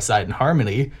side by side in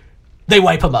harmony. They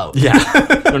wipe them out. Yeah.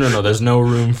 No. There's no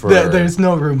room for... There's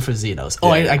no room for Xenos.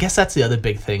 Oh, Yeah. I guess that's the other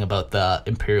big thing about the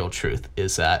Imperial Truth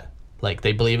is that like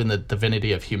they believe in the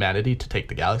divinity of humanity to take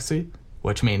the galaxy,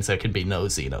 which means there can be no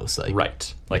Xenos. Like,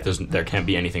 Right. Like there can't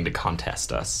be anything to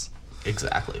contest us.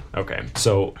 Exactly. Okay.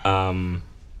 So,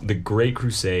 the Great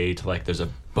Crusade, like, there's a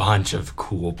bunch of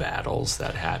cool battles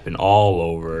that happen all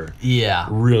over. Yeah.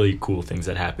 Really cool things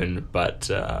that happen, but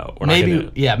we're Maybe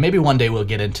not gonna... maybe one day we'll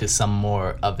get into some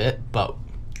more of it, but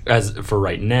As for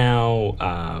right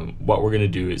now, what we're going to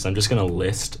do is I'm just going to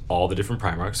list all the different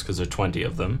Primarchs, because there are 20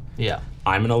 of them. yeah.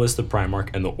 I'm going to list the Primarch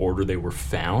and the order they were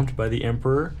found by the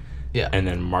Emperor. Yeah. And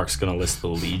then Mark's going to list the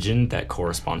Legion that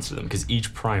corresponds to them, because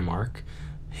each Primarch,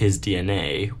 his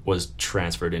DNA was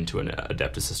transferred into an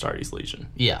Adeptus Astartes Legion.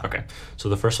 Yeah. Okay. So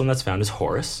the first one that's found is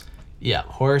Horus. Yeah,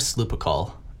 Horus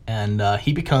Lupercal. And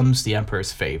he becomes the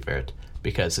Emperor's favorite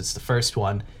because it's the first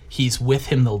one. He's with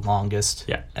him the longest.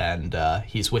 Yeah. And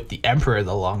he's with the Emperor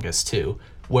the longest, too.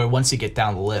 Where once you get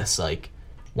down the list, like,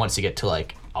 once you get to,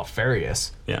 like,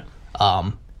 Alfarius, Yeah.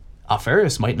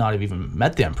 Alfarius might not have even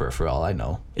met the Emperor for all I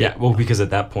know. Yeah, well, because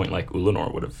at that point, like,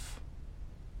 Ulanor would have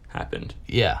happened,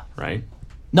 Yeah. right?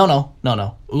 No.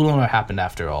 Ulanor happened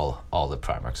after all the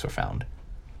Primarchs were found.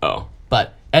 Oh.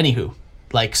 But, anywho,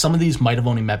 like, some of these might have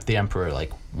only met the Emperor,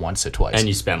 like, once or twice. And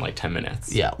you spend, like, 10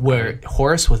 minutes. Yeah, where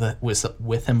Horus was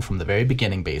with him from the very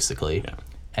beginning, basically,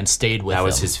 and stayed with him. That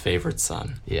was his favorite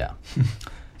son. Yeah.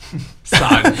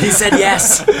 Son. He said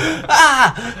yes!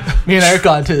 Me and Eric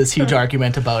got into this huge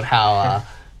argument about how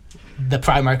the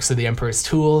Primarchs are the Emperor's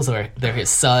tools, or they're his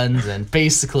sons, and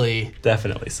basically...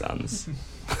 Definitely sons.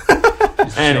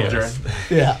 Children. Anyways.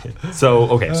 Yeah. So,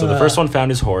 okay, so the first one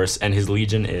found is Horus, and his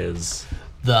legion is...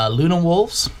 The Luna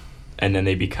Wolves, And then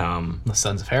they become... the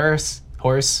sons of Horus,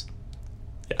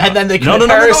 and then they No, commit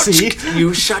heresy.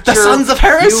 You shut The your... sons of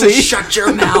heresy. You shut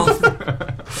your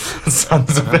mouth!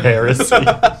 Sons of heresy.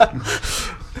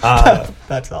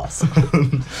 That's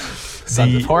awesome.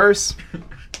 Sons of Horus,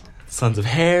 Sons of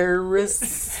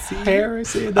heresy.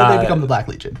 heresy, and then they become the Black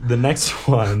Legion. The next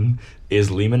one is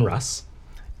Leman Russ.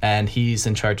 And he's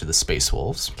in charge of the Space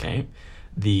Wolves. Okay.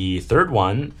 The third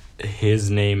one,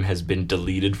 his name has been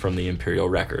deleted from the Imperial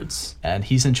records. And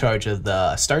he's in charge of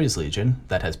the Astartes Legion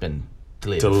that has been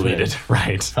deleted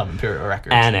right. from Imperial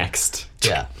records. Annexed.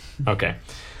 Yeah. Okay.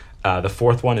 The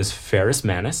fourth one is Ferrus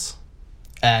Manus.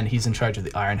 And he's in charge of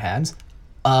the Iron Hands.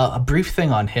 A brief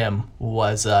thing on him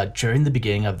was during the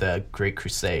beginning of the Great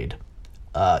Crusade,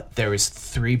 there was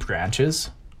 3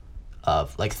 branches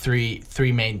of like three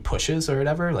main pushes or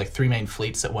whatever, like 3 main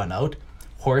fleets that went out.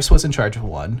 Horus was in charge of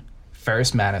one,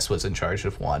 Ferrus Manus was in charge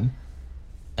of one,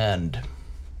 and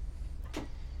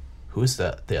who's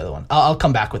the other one? I'll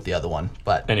come back with the other one,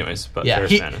 but Anyways, but yeah,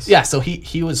 Ferrus Manus. yeah. So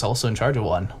he was also in charge of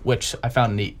one, which I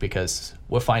found neat because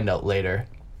we'll find out later.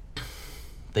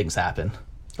 Things happen,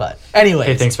 but anyways.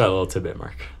 Hey, thanks for that little tidbit,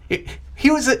 Mark.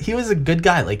 He was a good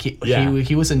guy. Like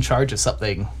he was in charge of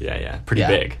something. Yeah. Pretty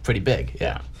big. Pretty big.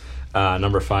 Yeah.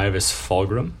 Number 5 is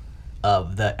Fulgrim.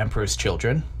 Of the Emperor's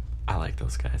children. I like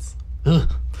those guys. Ugh.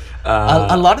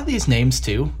 A lot of these names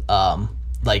too.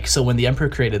 Like so when the Emperor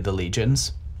created the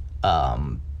legions,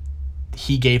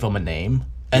 he gave them a name,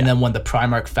 and then when the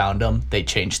Primarch found them, they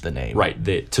changed the name. Right,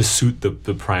 to suit the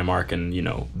Primarch and, you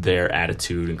know, their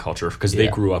attitude and culture, because they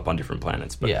grew up on different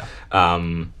planets. But Yeah.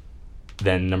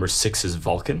 Then number 6 is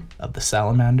Vulcan. Of the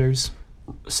Salamanders,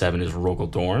 7 is Rogel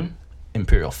Dorn.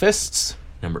 Imperial Fists.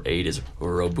 Number 8 is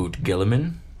Roboot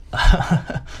Gilliman.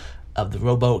 Of the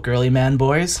Rowboat Girly Man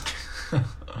Boys.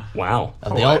 Wow.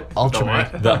 Of the What?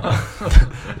 Ultramarine.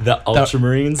 The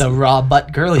Ultramarines. The Raw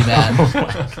Butt Girly Man.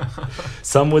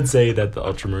 Some would say that the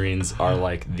Ultramarines are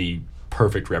like the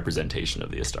perfect representation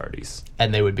of the Astartes.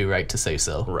 And they would be right to say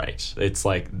so. Right. It's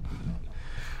like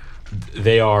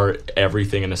they are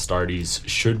everything an Astartes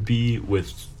should be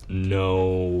with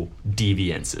no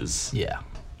deviances. Yeah.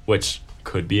 Which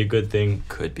could be a good thing,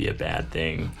 could be a bad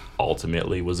thing,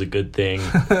 ultimately was a good thing,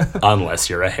 unless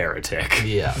you're a heretic.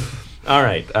 Yeah. All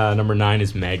right, number 9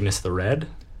 is Magnus the Red.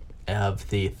 Of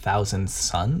the Thousand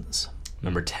Sons.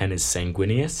 Number 10 is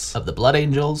Sanguinius. Of the Blood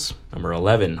Angels. Number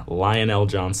 11, Lionel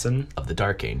Johnson. Of the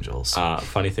Dark Angels.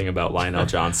 Funny thing about Lionel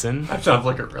Johnson. That sounds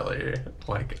like a really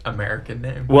American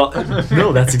name. Well,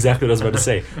 no, that's exactly what I was about to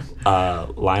say.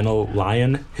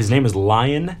 Lion. His name is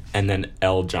Lion, and then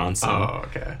L. Johnson. Oh,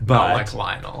 okay. But not like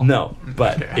Lionel. No,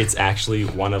 but Okay. it's actually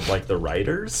one of the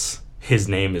writers. His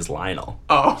name is Lionel.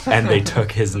 Oh. And they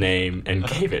took his name and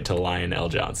gave it to Lionel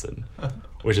Johnson,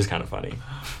 which is kind of funny.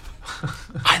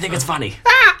 I think it's funny.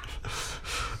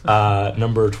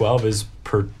 Number 12 is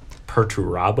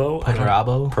Perturabo.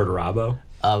 Perturabo.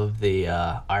 Of the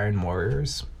Iron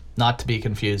Warriors. Not to be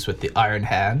confused with the Iron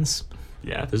Hands.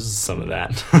 Yeah, this is some of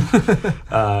that.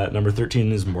 Number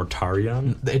 13 is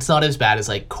Mortarion. It's not as bad as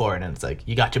Korn, and it's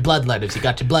you got your bloodletters, you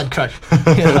got your blood crush.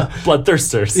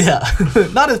 Bloodthirsters. Yeah.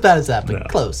 Not as bad as that, but No.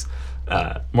 close.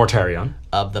 Mortarion.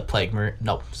 Of the Plague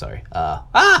no, sorry.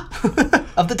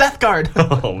 Of the Death Guard.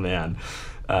 Oh, man.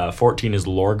 14 is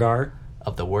Lorgar.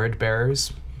 Of the Word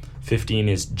Bearers. 15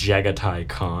 is Jagatai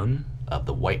Khan. Of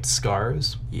the White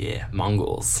Scars. Yeah,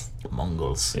 Mongols.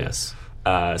 Mongols. Yes.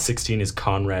 16 is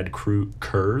Conrad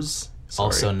Kurz. Sorry.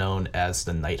 Also known as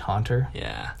the Night Haunter.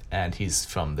 Yeah. And he's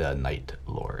from the Night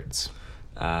Lords.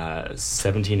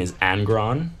 17 is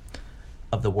Angron.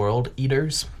 Of the World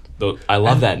Eaters. I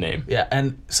love that name. Yeah,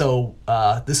 and so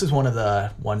this is one of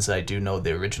the ones that I do know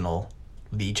the original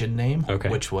Legion name, Okay.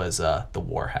 which was the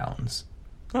Warhounds.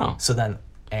 Oh. So then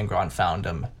Angron found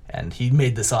him, and he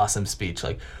made this awesome speech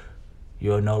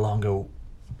you are no longer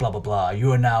blah, blah, blah.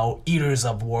 You are now Eaters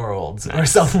of Worlds, or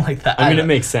something like that. I mean, it don't-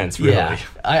 makes sense, really. Yeah,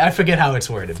 I forget how it's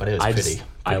worded, but it was pretty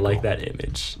I like cool. that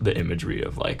image, the imagery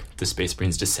of the Space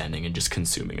Marines descending and just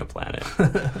consuming a planet.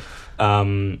 All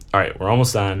right, we're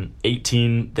almost done. The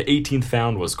 18th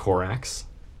found was Corax.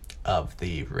 Of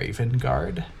the Raven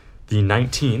Guard. The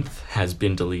 19th has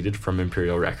been deleted from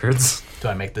Imperial records. Do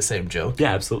I make the same joke?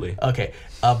 Yeah, absolutely. Okay,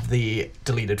 of the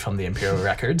deleted from the Imperial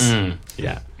records.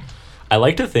 Yeah. I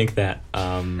like to think that,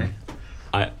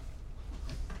 a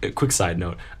quick side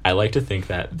note, I like to think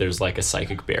that there's a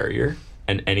psychic barrier,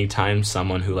 and anytime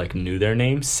someone who knew their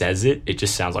name says it, it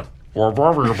just sounds to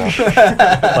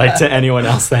anyone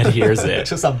else that hears it.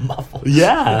 Just a muffle.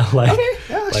 Yeah,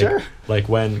 Sure.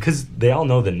 Because they all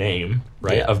know the name,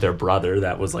 right, Yeah. of their brother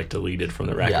that was deleted from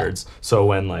the records. So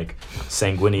when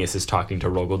Sanguinius is talking to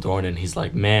Rogel Dorn and he's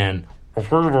like, man,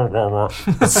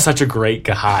 it's such a great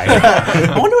guy.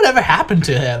 I wonder what ever happened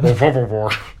to him. That's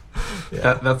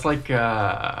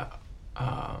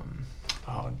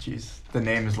oh jeez, the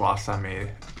name is lost on me.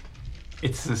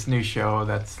 It's this new show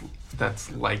that's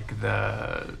like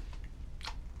the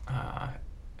I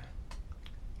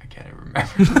can't even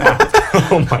remember that.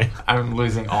 Oh my. I'm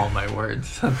losing all my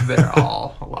words. They're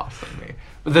all lost on me.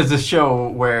 But there's a show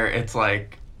where it's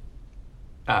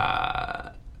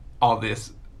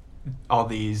all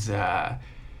these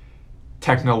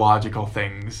technological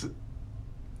things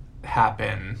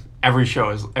happen. Every show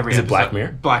is every. Is it episode, Black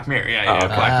Mirror? Black Mirror, yeah, Oh, okay.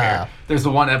 Black Mirror. Ah. There's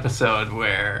the one episode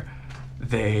where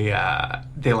they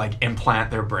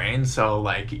implant their brain so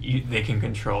they can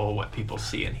control what people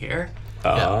see and hear.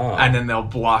 Oh. And then they'll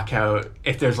block out,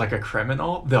 if there's a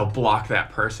criminal, they'll block that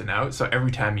person out. So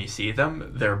every time you see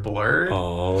them, they're blurred.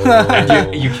 Oh.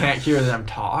 And you can't hear them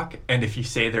talk. And if you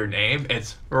say their name,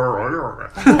 it's...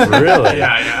 Really?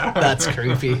 Yeah. That's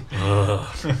creepy. Ugh.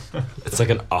 It's like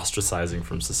an ostracizing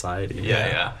from society.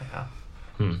 Yeah.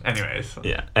 Anyways.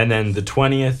 Yeah. And then the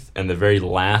 20th and the very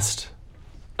last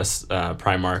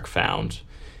Primarch found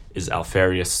is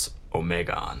Alfarius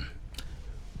Omegon.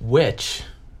 Which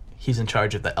he's in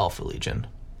charge of the Alpha Legion.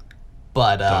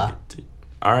 But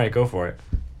All right, go for it.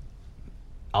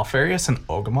 Alfarius and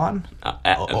Ogamon?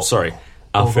 Sorry.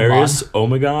 Alfarius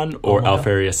Omegon or Omegon?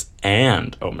 Alfarius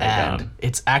and Omegon? And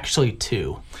it's actually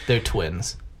 2. They're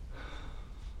twins.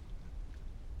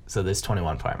 So there's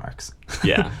 21 Primarchs.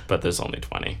 Yeah, but there's only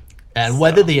 20. And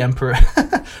whether the Emperor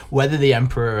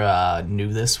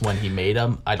knew this when he made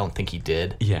them, I don't think he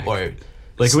did. Yeah. Or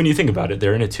When you think about it,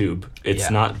 they're in a tube. It's Yeah.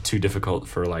 not too difficult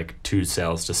for two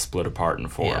cells to split apart and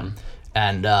form.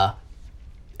 And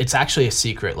it's actually a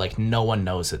secret. No one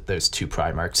knows that there's 2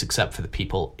 Primarchs except for the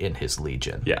people in his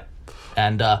legion. Yeah,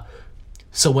 And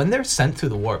so when they're sent through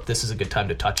the warp, this is a good time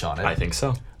to touch on it. I think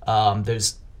so.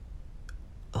 There's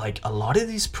like a lot of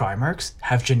these Primarchs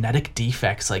have genetic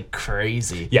defects like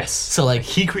crazy. Yes. So like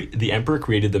the Emperor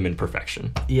created them in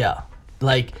perfection. yeah,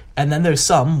 like, and then there's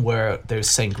some where there's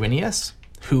Sanguinius,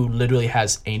 who literally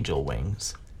has angel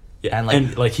wings. Yeah.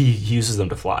 And like he uses them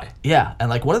to fly. Yeah, and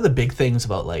like one of the big things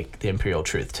about like the Imperial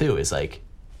Truth too is like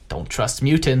don't trust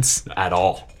mutants At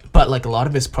all. But like a lot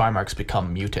of his Primarchs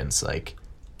become mutants. Like,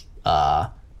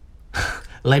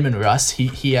 Layman Russ,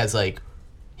 he has like,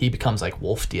 he becomes like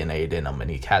wolf DNA'd in him, and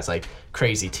he has like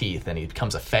crazy teeth, and he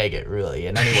becomes a faggot really.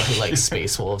 And anyone who likes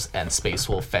Space Wolves and Space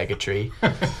Wolf faggotry.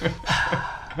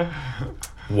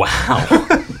 Wow.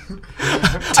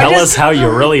 Tell us how you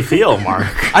really feel, Mark.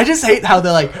 I just hate how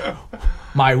they're like,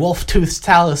 my wolf tooth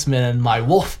talisman and my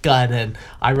wolf gun, and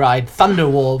I ride thunder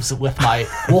wolves with my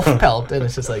wolf pelt, and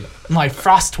it's just like my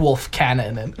frost wolf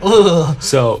cannon, and ugh.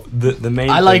 So the main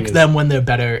I thing like is, them when they're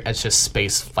better as just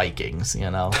space Vikings, you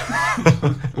know.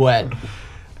 When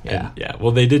yeah. yeah.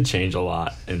 Well, they did change a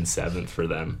lot in 7th for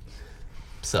them.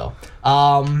 So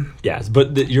Yes,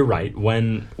 but you're right.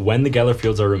 When the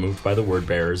Gellerfields are removed by the Word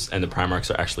Bearers and the Primarchs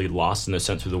are actually lost and they're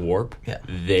sent through the warp, Yeah.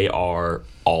 they are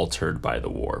altered by the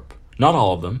warp. Not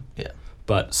all of them. yeah.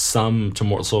 But some to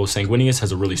more. So Sanguinius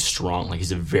has a really strong, like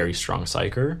he's a very strong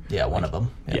psyker. Yeah, one of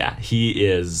them. Yeah, he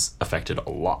is affected a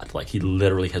lot. Like he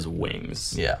literally has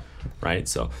wings. Yeah. Right?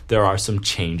 So there are some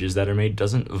changes that are made.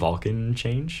 Doesn't Vulcan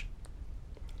change?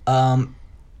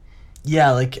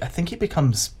 Yeah, like I think he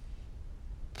becomes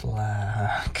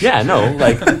black. Yeah, no.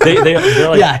 Like they're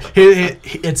like Yeah,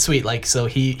 it's sweet. Like so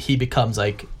he becomes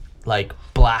like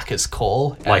black as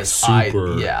coal. and Like his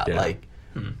super- yeah, yeah. like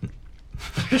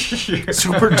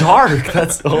super dark.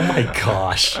 That's oh my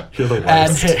gosh. You're the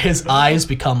and worst. his eyes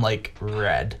become like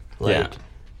red. Like Yeah.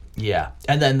 yeah.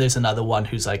 And then there's another one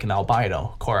who's like an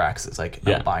albino. Corax is like an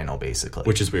Yeah. albino basically.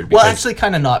 Which is weird Well, because- actually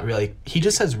kind of not really. He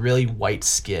just has really white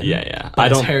skin. Yeah. But I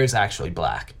his don't- hair is actually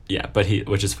black. Yeah, but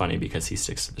which is funny because he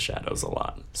sticks to the shadows a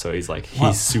lot. So he's like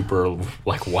Well- he's super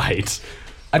like white.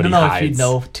 I but don't he know if you hides.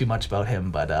 know too much about him,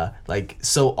 but like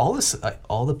so all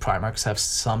the Primarchs have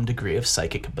some degree of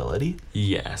psychic ability,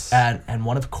 Yes. and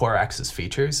one of Corax's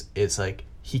features is like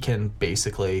he can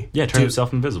basically Yeah, turn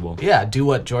himself invisible. do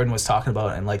what Jordan was talking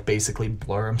about and like basically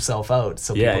blur himself out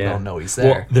so Yeah, people yeah. don't know he's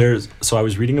there. Well, so I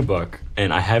was reading a book,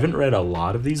 and I haven't read a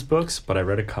lot of these books, but I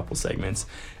read a couple segments,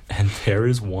 and there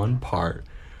is one part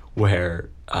where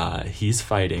he's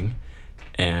fighting,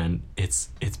 and it's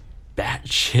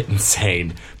batshit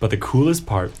insane. But the coolest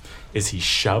part is he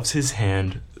shoves his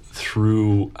hand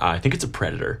through. I think it's a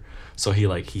predator. So he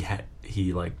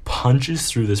punches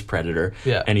through this predator,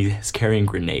 Yeah. and he's carrying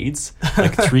grenades,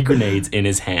 like 3 grenades in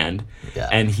his hand, Yeah.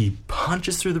 and he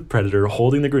punches through the predator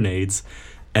holding the grenades,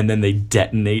 and then they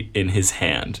detonate in his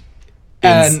hand,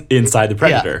 inside the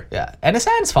predator. Yeah, and his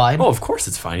hand's fine. Oh, of course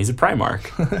it's fine. He's a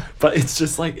Primarch, but it's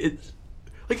just like it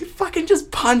fucking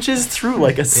just punches through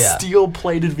like a Yeah.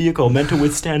 steel-plated vehicle meant to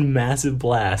withstand massive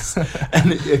blasts,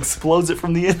 and it explodes it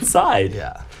from the inside.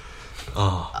 Yeah,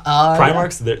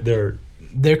 Primarchs,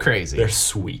 they're crazy. they're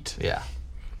sweet. yeah.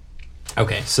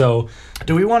 Okay, so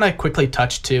Do we want to quickly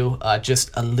touch too,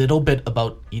 just a little bit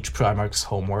about each Primarch's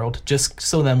homeworld, just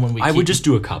so then when we I would just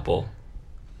do a couple.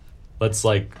 Let's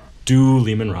like do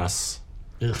Leman Russ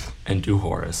Ugh, and do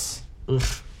Horus, ugh,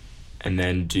 and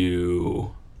then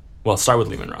do. Well, start with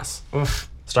Leman Russ. ugh.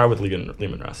 Start with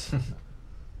Leman Russ.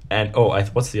 And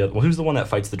what's the other? Well, who's the one that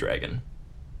fights the dragon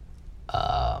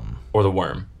or the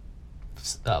worm?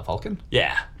 Vulcan?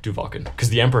 Yeah, do Vulcan because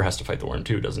the Emperor has to fight the worm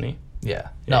too, doesn't he? Yeah.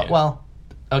 Yeah, No, yeah. well,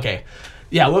 okay.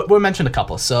 Yeah, we'll mention a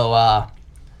couple. So,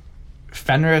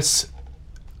 Fenris,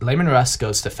 Layman Russ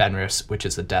goes to Fenris, which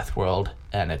is the Death World,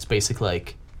 and it's basically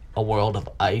like a world of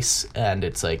ice, and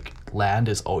it's like land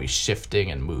is always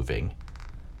shifting and moving.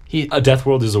 A Death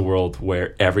World is a world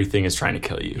where everything is trying to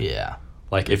kill you. Yeah.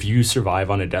 Like if you survive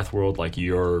on a Death World, like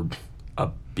you're a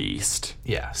beast.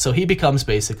 Yeah. So he becomes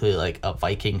basically like a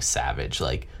Viking savage,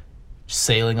 like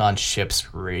sailing on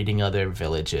ships, raiding other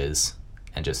villages,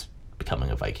 and just becoming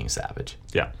a Viking savage.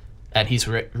 Yeah. And he's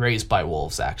raised by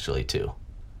wolves, actually, too.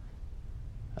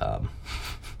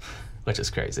 Which is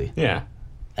crazy. Yeah.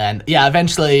 And yeah,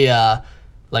 eventually,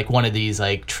 like one of these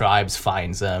like tribes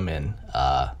finds him, and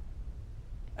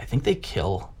I think they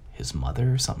kill his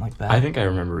mother or something like that. I think I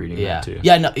remember reading Yeah. that too.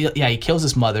 Yeah. No. Yeah. He kills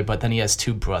his mother, but then he has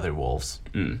 2 brother wolves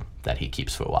that he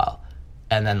keeps for a while,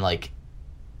 and then like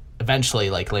eventually,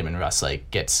 like Layman Russ like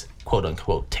gets quote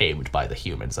unquote tamed by the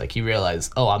humans. Like he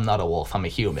realized, oh, I'm not a wolf, I'm a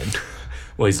human.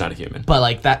 Well, he's not a human. But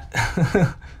like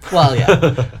that. Well,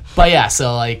 yeah. But yeah.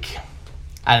 So like,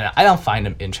 I don't know. I don't find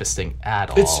him interesting at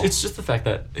all. It's just the fact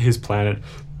that his planet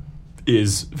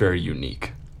is very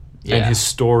unique. Yeah. And his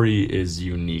story is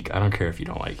unique. I don't care if you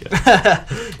don't like it.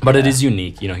 But it is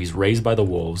unique. You know, he's raised by the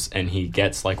wolves and he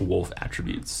gets like wolf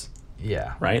attributes,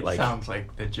 Yeah. right? Like Sounds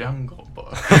like the Jungle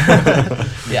Book.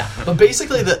 Yeah. But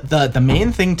basically the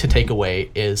main thing to take away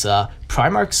is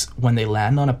Primarchs, when they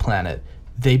land on a planet,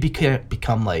 they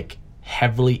become like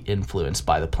heavily influenced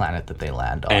by the planet that they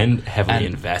land on. and heavily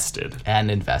invested.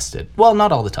 And invested. Well,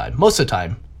 not all the time. Most of the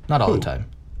time. Not all the time.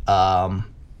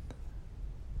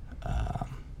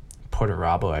 Porter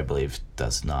Rabo, I believe,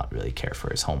 does not really care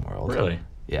for his homeworld. Really?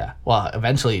 Yeah. Well,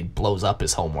 eventually blows up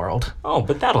his homeworld. Oh,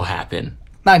 but that'll happen.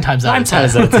 9 times out 9 of 10.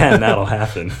 times out of 10 that'll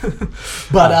happen.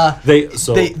 But they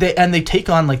they take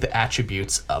on like the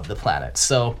attributes of the planet.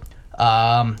 So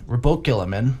Rabot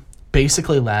Gilliman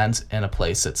basically lands in a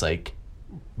place that's like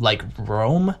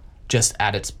Rome, just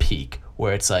at its peak,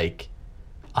 where it's like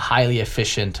a highly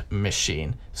efficient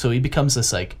machine. So he becomes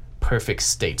this like perfect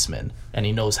statesman, and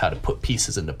he knows how to put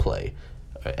pieces into play,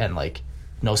 and like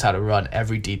knows how to run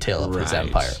every detail of his Right.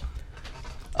 empire.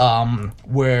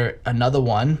 Where another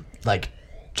one like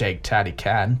Hattie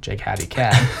Khan,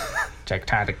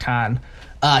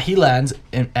 he lands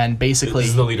and basically this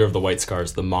is the leader of the White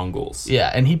Scars, the Mongols.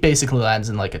 yeah, and he basically lands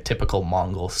in like a typical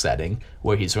Mongol setting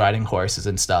where he's riding horses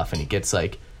and stuff, and he gets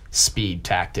like speed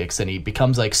tactics, and he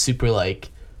becomes like super like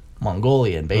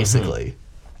Mongolian basically.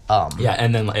 Yeah,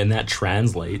 and that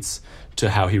translates to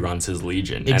how he runs his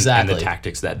legion and Exactly. the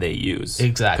tactics that they use.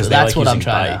 Exactly. 'Cause they That's like what I'm using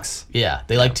trying bikes. to. Yeah,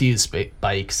 they like to use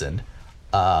bikes, and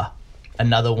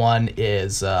another one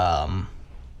is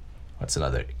what's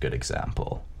another good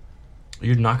example?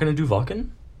 You're not going to do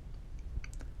Vulcan?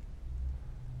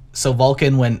 So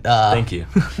Vulcan, when Thank you.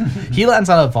 he lands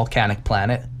on a volcanic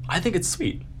planet. I think it's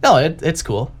sweet. No, it's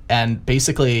cool, and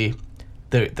basically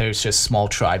there's just small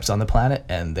tribes on the planet,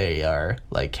 and they are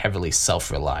like heavily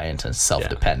self-reliant and Yeah.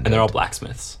 self-dependent. And they're all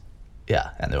blacksmiths.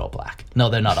 yeah, and they're all black. No,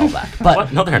 they're not all black, but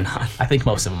What? No, they're not. I think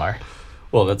most of them are.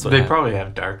 Well, that's what They happened. probably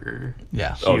have darker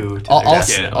Yeah. hue to all, their all,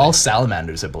 skin. all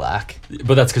salamanders are black.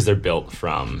 But that's because they're built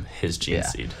from his gene Yeah.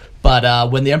 seed. But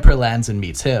when the Emperor lands and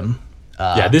meets him,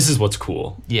 Yeah, this is what's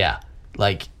cool. yeah,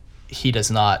 like he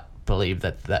does not believe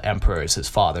that the Emperor is his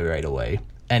father right away,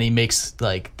 and he makes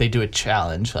like they do a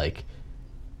challenge like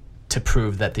to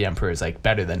prove that the Emperor is like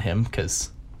better than him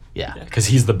because yeah. Because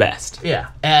he's the best. Yeah,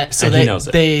 and so And he knows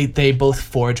it. they both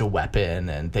forge a weapon,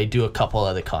 and they do a couple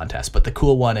other contests. But the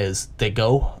cool one is they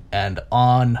go and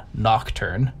on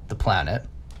Nocturne, the planet,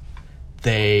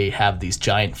 they have these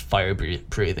giant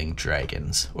fire-breathing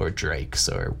dragons or drakes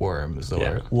or worms or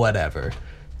Yeah. whatever,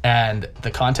 and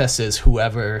the contest is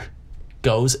whoever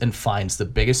goes and finds the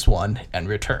biggest one and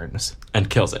returns And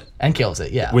kills it and kills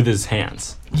it. Yeah, with his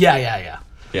hands. yeah.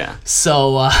 Yeah.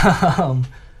 So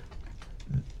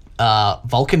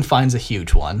Vulcan finds a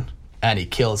huge one and he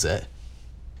kills it,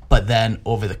 but then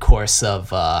over the course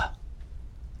of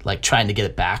like trying to get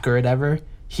it back or whatever,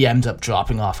 he ends up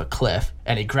dropping off a cliff,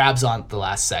 and he grabs on at the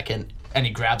last second, and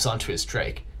he grabs onto his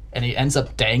drake, and he ends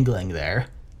up dangling there,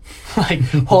 like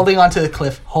holding onto the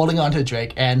cliff, holding onto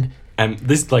Drake, and And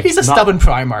this like he's a not- stubborn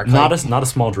Primarch. Not like, a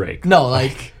small Drake. no,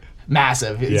 like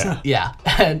massive. Yeah. Yeah.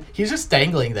 And he's just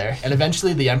dangling there. And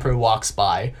eventually the Emperor walks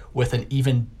by with an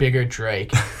even bigger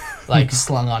Drake, like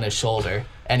slung on his shoulder.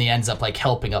 And he ends up like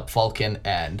helping up Vulcan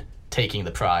and taking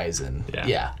the prize. And Yeah.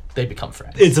 yeah, they become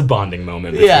friends. It's a bonding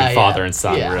moment between Yeah, father yeah, and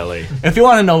son, yeah. really. If you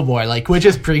want to know more, like we're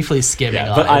just briefly skimming Yeah,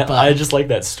 on but it. I just like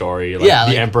that story. Like, Yeah,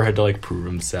 the like- Emperor had to like prove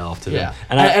himself to them. Yeah.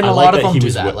 And And I a like lot of that them he do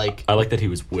was that, wi- like- I like that he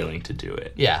was willing to do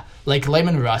it. Yeah, like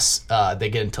Layman Russ, they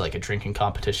get into like a drinking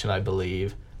competition, I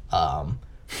believe.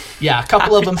 Yeah, a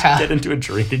couple of them Get have. into a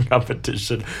drinking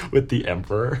competition with the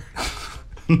Emperor.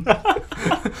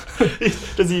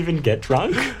 Does he even get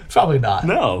drunk? Probably not.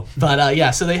 No. But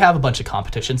yeah, so they have a bunch of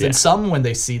competitions, Yeah. and some, when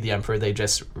they see the Emperor, they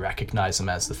just recognize him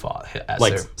as the father.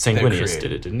 Like Sanguinius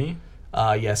did it, didn't he?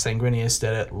 Yeah, Sanguinius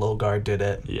did it. Logard did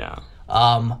it. Yeah.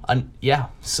 Yeah.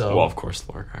 So Well, of course,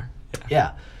 Lorgar. Yeah.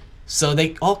 yeah, so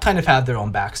they all kind of have their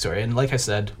own backstory, and like I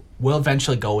said, we'll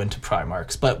eventually go into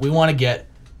Primarchs, but we want to get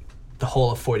the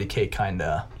whole of 40K kind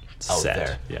of out Set.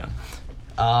 there. Yeah.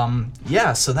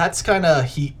 Yeah, so that's kind of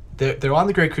they're on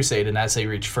the Great Crusade, and as they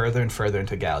reach further and further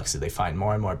into the galaxy, they find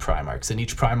more and more Primarchs, and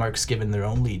each Primarch's given their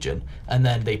own legion, and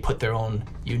then they put their own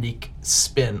unique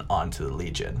spin onto the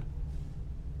legion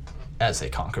as they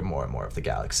conquer more and more of the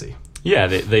galaxy. Yeah,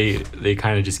 they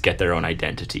kind of just get their own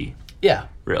identity, Yeah,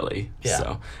 really. Yeah.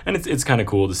 So, and it's kind of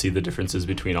cool to see the differences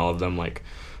between all of them. Like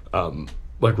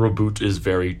Roboute is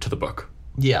very to the book.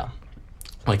 yeah,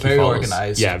 Like Very he follows,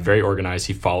 organized. Yeah, very organized.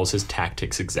 He follows his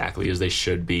tactics exactly as they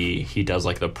should be. He does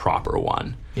like the proper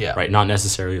one. Yeah. Right? Not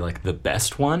necessarily like the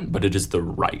best one, but it is the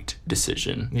right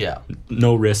decision. Yeah.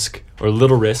 No risk or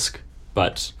little risk,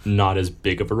 but not as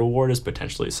big of a reward as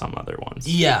potentially some other ones.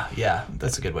 Yeah, yeah.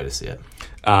 That's a good way to see it.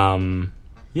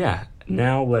 Yeah.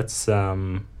 Now let's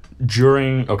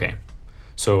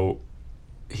so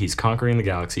he's conquering the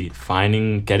galaxy,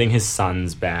 getting his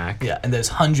sons back. Yeah, and there's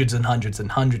hundreds and hundreds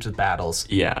and hundreds of battles.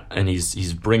 Yeah, and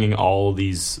he's bringing all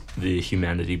the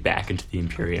humanity back into the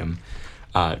Imperium.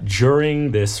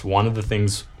 During this, one of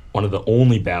the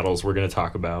only battles we're going to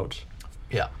talk about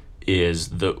Yeah. is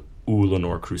the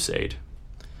Ulanor Crusade.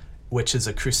 Which is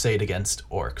a crusade against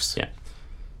orcs. Yeah.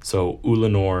 So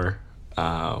Ulanor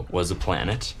was a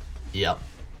planet, Yep.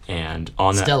 and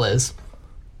on that... Still is.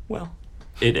 Well,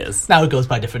 it is. Now it goes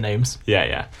by different names. Yeah,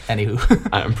 yeah. Anywho.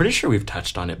 I'm pretty sure we've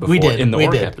touched on it before We did, in the we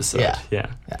Orc did. episode. Yeah. Yeah.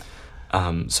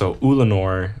 Yeah. So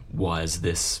Ulanor was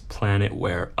this planet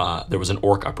where there was an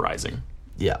orc uprising.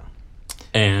 Yeah.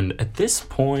 And at this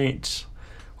point,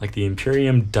 like, the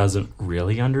Imperium doesn't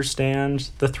really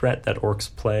understand the threat that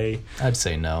orcs play. I'd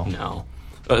say no. No.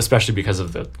 Especially because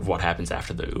of what happens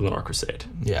after the Ulanor Crusade.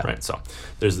 Yeah. Right, so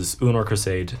there's this Ulanor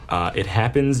Crusade. It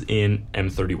happens in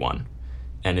M31.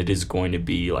 And it is going to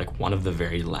be, like, one of the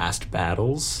very last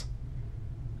battles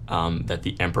that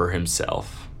the Emperor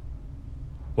himself...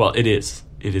 Well, it is.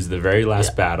 It is the very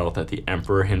last battle that the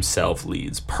Emperor himself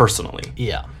leads personally.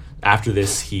 Yeah. After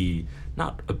this, he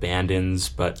not abandons,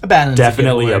 but Abandons a good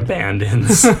definitely word.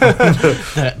 abandons.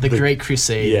 The Great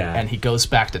Crusade, Yeah. and he goes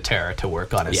back to Terra to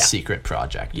work on his Yeah. secret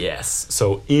project. Yes.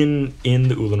 So in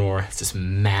the Ulanor, it's this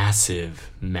massive,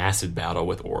 massive battle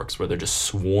with orcs where they're just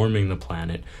swarming the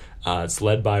planet. It's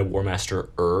led by War Master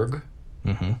Urg,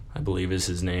 I believe is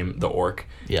his name, the orc.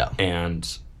 Yeah. And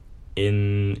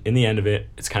in the end of it,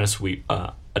 it's kind of sweet.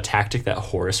 A tactic that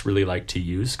Horus really liked to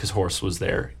use, because Horus was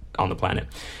there on the planet,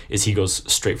 is he goes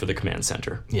straight for the command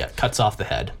center. Yeah, cuts off the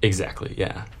head. Exactly,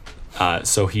 yeah.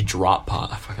 So he drop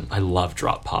pod. I love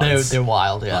drop pods. They're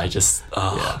wild, yeah. I just,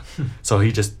 So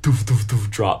he just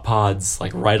drop pods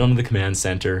like right onto the command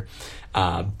center,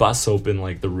 busts open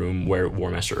like the room where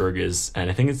War Master Urg is, and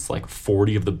I think it's like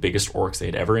 40 of the biggest orcs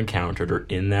they'd ever encountered are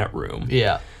in that room.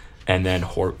 Yeah. And then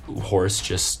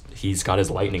Horus he's got his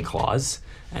lightning claws,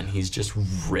 and he's just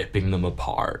ripping them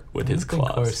apart with his I think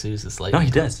claws. Horus uses No, lightning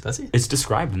he claws. does. Does he? It's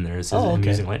described in there as Oh, him okay.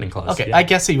 using lightning claws. Okay, yeah. I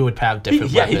guess he would have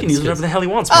different He weapons. can use 'cause- whatever the hell he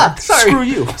wants, Mark. sorry. Screw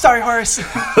you. Sorry, Horus.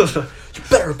 You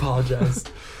better apologize.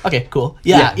 Okay, cool.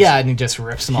 Yeah, Yeah. and he just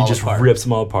rips them He all just apart. rips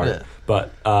them all apart. Yeah.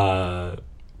 But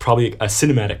probably a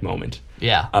cinematic moment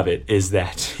Yeah. of it is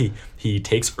that he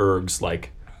takes Urg's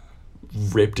like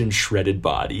ripped and shredded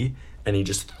body, and he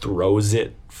just throws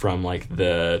it from like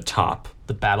the top,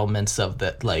 The battlements of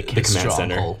the the his command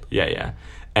stronghold. center. Yeah.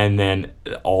 And then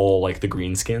all like the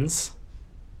greenskins,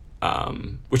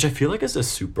 which I feel like is a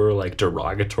super like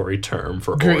derogatory term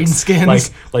for orcs.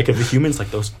 Greenskins? Like if the humans like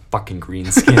those fucking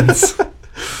greenskins.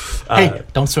 Hey,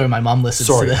 don't swear. My mom listens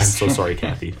Sorry, to I'm this. so sorry,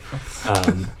 Kathy.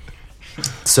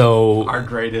 So Our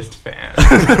greatest fan.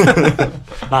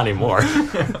 not anymore.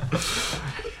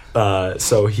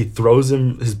 So he throws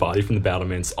his body from the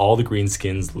battlements. All the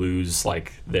greenskins lose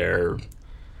like their,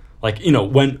 like, you know,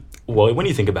 when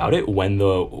you think about it,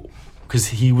 because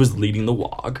he was leading the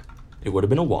WOG, it would have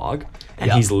been a WOG, and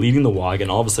Yeah. he's leading the WOG,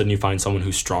 and all of a sudden you find someone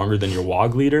who's stronger than your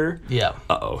WOG leader. Yeah.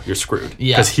 You're screwed.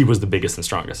 Yeah. Because he was the biggest and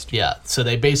strongest. Yeah, so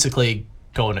they basically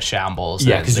go into shambles.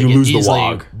 Yeah, and 'cause they you get lose the easily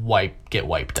WOG. Get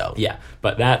wiped out. Yeah,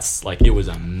 but that's like, it was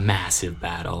a massive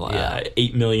battle. Yeah.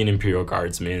 8 million Imperial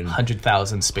Guardsmen.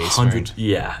 100,000 space 100, Marines,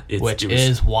 yeah. which it was,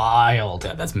 is wild.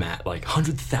 that's mad. Like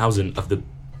 100,000 of the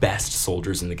best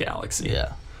soldiers in the galaxy.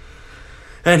 Yeah.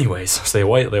 Anyways, so they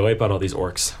wipe out all these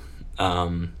orcs.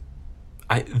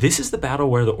 This is the battle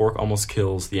where the orc almost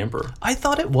kills the Emperor. I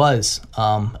thought it was.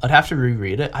 I'd have to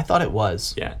reread it. I thought it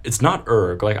was. Yeah, it's not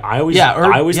Urg. Like I always Yeah,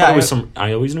 Urg- thought it yeah, was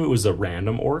I always knew it was a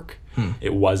random orc.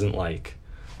 It wasn't like,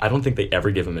 I don't think they ever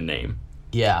give him a name.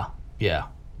 Yeah.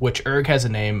 Which Urg has a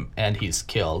name and he's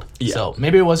killed. Yeah. So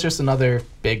maybe it was just another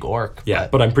big orc. Yeah,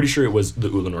 but I'm pretty sure it was the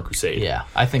Ulanor Crusade. yeah,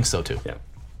 I think so too. Yeah.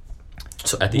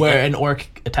 So at the Where end, an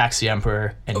orc attacks the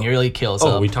Emperor and nearly kills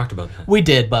him. we talked about that. We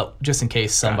did, but just in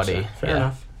case somebody. Gotcha. Fair yeah,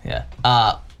 enough.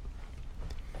 Yeah.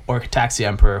 Orc attacks the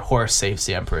Emperor. Horus saves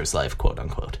the Emperor's life, quote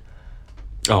unquote.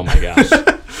 Oh my gosh.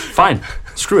 Fine.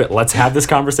 Screw it. Let's have this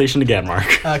conversation again,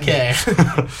 Mark. Okay.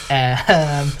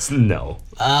 No.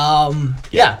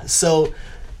 Yeah. So.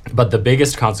 But the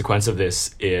biggest consequence of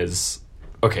this is,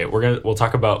 okay, we'll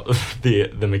talk about the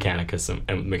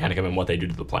Mechanicum and what they do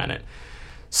to the planet.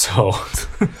 So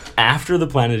after the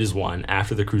planet is won,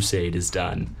 after the crusade is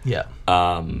done, Yeah.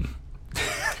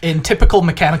 In typical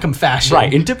Mechanicum fashion.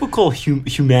 right, in typical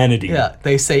humanity, Yeah,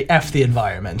 they say F the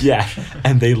environment. yeah,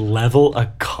 and they level a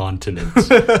continent.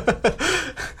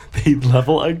 They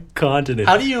level a continent.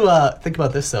 How do you think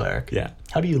about this though, Eric? Yeah.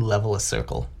 How do you level a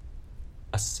circle?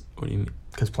 What do you mean?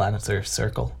 Because planets are a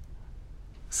circle,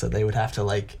 so they would have to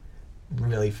like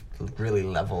really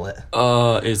level it.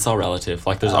 It's all relative.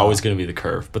 Like, there's always going to be the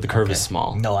curve, but the curve Okay. is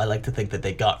small. No, I like to think that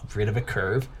they got rid of a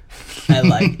curve and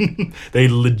like They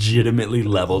legitimately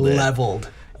leveled it. leveled.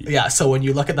 Yeah, so when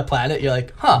you look at the planet, you're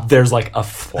like, huh. There's like a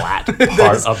flat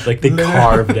part of, like, they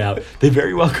carved out. They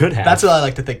very well could have. That's what I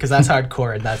like to think, because that's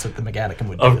hardcore, and that's what the Mechanicum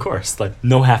would do. Of course, like,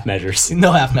 no half measures.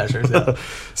 No half measures. Yeah.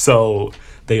 So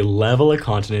they level a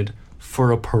continent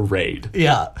for a parade.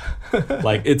 Yeah.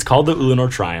 Like, it's called the Ulanor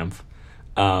Triumph,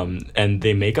 and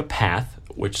they make a path,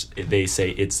 which they say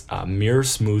it's mirror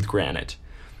smooth granite.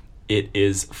 It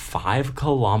is 5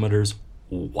 kilometers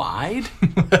wide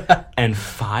and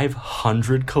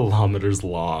 500 kilometers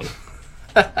long.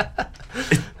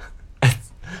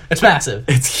 It's massive.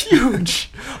 It's huge.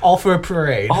 All for a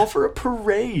parade. All for a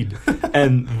parade.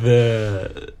 And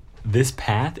this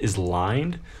path is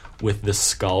lined with the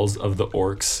skulls of the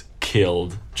orcs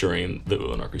killed during the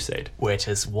Ulanor Crusade. Which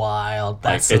is wild.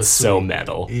 Like, That's it's so sweet.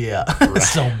 metal. Yeah.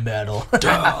 So metal.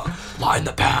 Duh, line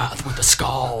the path with the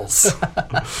skulls.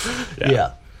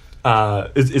 Yeah.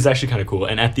 It's actually kind of cool.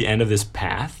 And at the end of this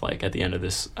path, like at the end of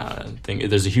this thing,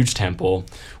 there's a huge temple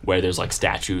where there's like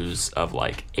statues of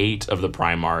like 8 of the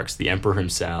Primarchs, the Emperor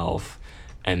himself,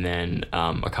 and then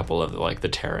a couple of like the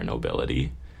Terra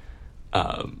nobility.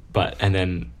 And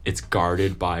then it's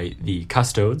guarded by the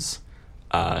Custodes,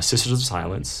 Sisters of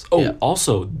Silence. Oh, Yeah.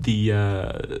 also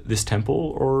the this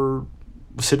temple or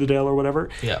citadel or whatever.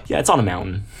 Yeah. Yeah, it's on a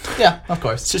mountain. Yeah, of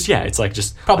course. It's just, yeah, it's like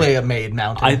just Probably a made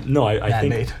mountain. I think,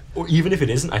 Man-made. or even if it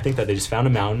isn't, I think that they just found a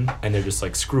mountain and they're just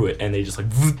like, screw it, and they just like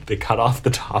they cut off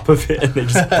the top of it and they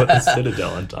just put the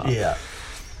citadel on top. Yeah.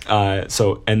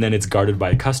 And then it's guarded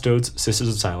by Custodes, Sisters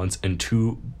of Silence, and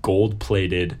 2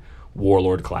 gold-plated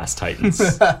warlord class titans.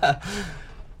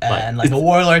 And like a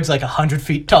warlord's like 100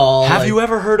 feet tall. Have like, you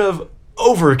ever heard of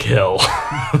Overkill?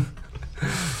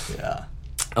 Yeah.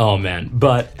 Oh man,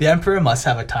 but The Emperor must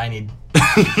have a tiny.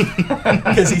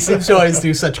 Because he seems to always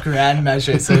do such grand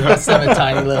measures, so he must have a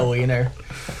tiny little wiener.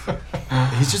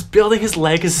 he's just building his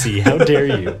legacy. How dare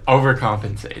you?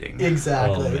 Overcompensating.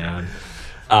 Exactly. Oh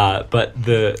man. But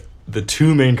the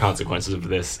 2 main consequences of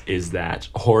this is that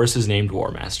Horus is named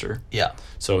War Master. Yeah.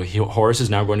 So Horus is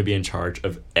now going to be in charge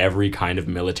of every kind of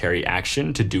military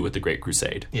action to do with the Great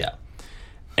Crusade. Yeah.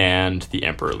 And the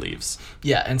Emperor leaves.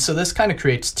 Yeah, and so this kind of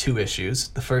creates 2 issues.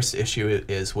 The first issue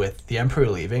is with the Emperor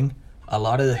leaving. A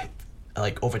lot of,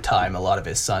 like, over time, a lot of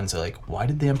his sons are like, why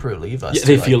did the Emperor leave us? Yeah,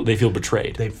 To, like, they feel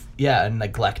betrayed. and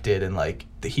neglected, and like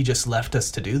he just left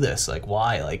us to do this. Like,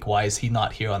 why? Like, why is he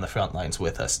not here on the front lines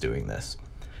with us doing this?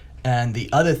 And the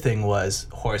other thing was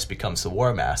Horus becomes the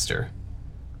War Master,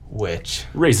 which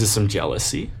Raises some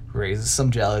jealousy. raises some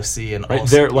jealousy, and Right?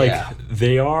 also They're like yeah.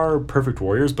 they are perfect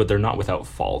warriors, but they're not without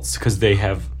faults because they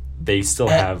still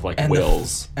have like and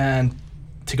wills. And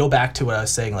to go back to what I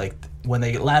was saying, like when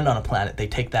they land on a planet, they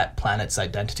take that planet's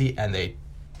identity and they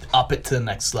up it to the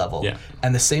next level. Yeah.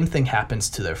 And the same thing happens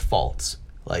to their faults.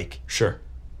 Like Sure.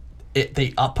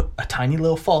 they up a tiny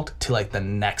little fault to like the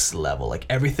next level. Like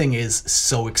everything is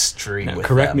so extreme. Now, with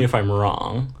correct them. me if I'm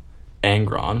wrong.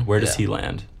 Angron, where does Yeah. he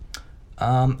land?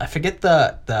 I forget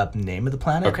the name of the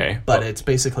planet. Okay, but well- it's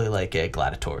basically like a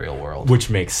gladiatorial world. Which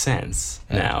makes sense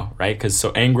now, right? Because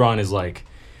so Angron is like,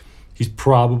 he's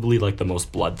probably like the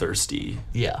most bloodthirsty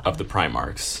Yeah. of the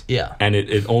Primarchs. Yeah. And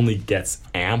it only gets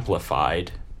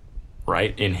amplified,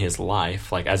 right, in his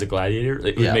life. Like as a gladiator,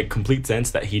 it would Yeah. make complete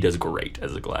sense that he does great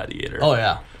as a gladiator. Oh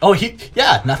yeah.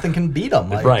 Nothing can beat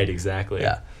him. Like, Right, exactly.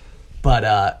 Yeah.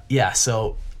 But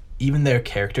so even their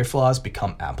character flaws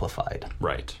become amplified.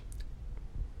 Right.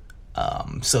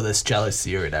 So this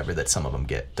jealousy or whatever that some of them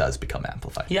get does become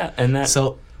amplified. Yeah, and that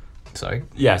So, sorry.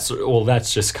 yeah, so well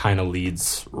that's just kind of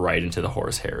leads right into the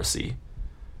Horus heresy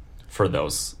for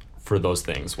those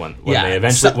things when Yeah, they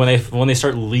eventually so- when they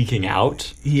start leaking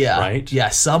out. Yeah. Right? Yeah.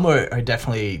 Some are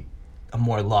definitely a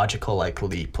more logical like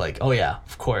leap. Like, oh yeah,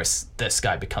 of course this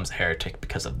guy becomes a heretic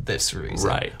because of this reason.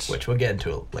 Right. Which we'll get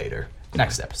into later.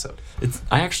 Next episode.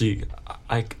 I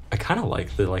kind of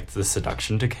like the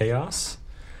seduction to chaos.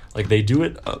 Like they do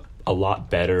it a lot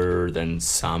better than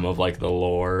some of like the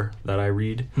lore that I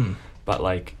read. But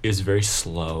like it's very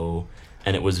slow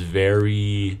and it was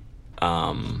very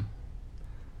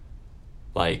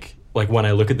like like when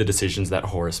I look at the decisions that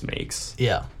Horus makes,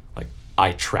 Yeah. like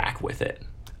I track with it.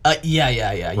 Yeah.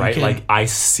 You Right? can- Like I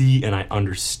see and I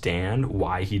understand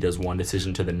why he does one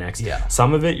decision to the next. Yeah.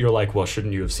 Some of it you're like, well,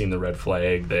 shouldn't you have seen the red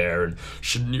flag there? And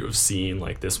shouldn't you have seen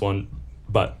like this one?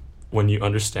 But when you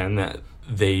understand that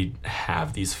they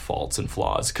have these faults and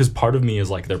flaws, because part of me is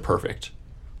like they're perfect.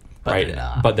 But Right, they're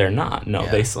not. but they're not. No,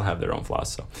 Yeah. they still have their own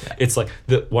flaws. So Yeah. it's like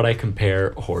what I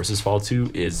compare Horus's fall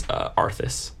to is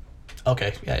Arthas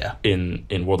Okay. Yeah. in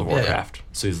World of Yeah, Warcraft.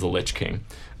 So he's the Lich King,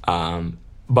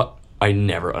 but I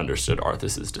never understood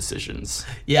Arthas's decisions.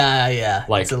 Yeah.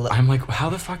 Like It's a I'm like, how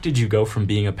the fuck did you go from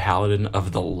being a paladin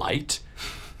of the light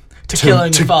to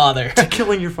killing your father. to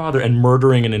killing your father and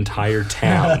murdering an entire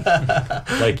town?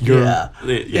 Like you're, Yeah.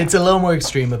 yeah. It's a little more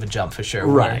extreme of a jump for sure.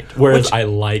 right. Whereas I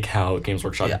like how Games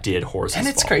Workshop Yeah. did Horus's And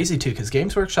it's fall. crazy too, because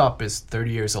Games Workshop is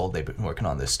 30 years old. They've been working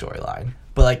on this storyline,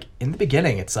 but like in the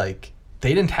beginning, it's like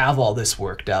they didn't have all this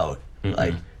worked out.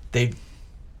 Like they've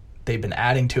been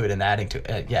adding to it and adding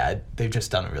to it. Yeah, they've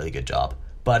just done a really good job.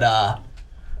 But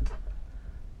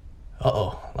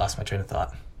lost my train of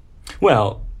thought.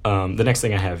 Well, the next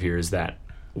thing I have here is that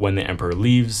when the Emperor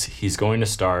leaves, he's going to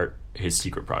start his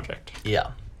secret project.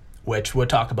 Yeah, which we'll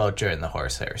talk about during the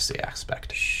Horus Heresy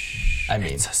aspect. I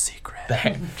mean, It's a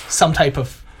secret. some type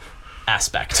of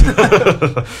aspect.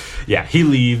 Yeah, he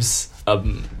leaves.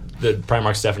 The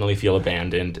Primarchs definitely feel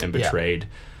abandoned and Yeah. betrayed,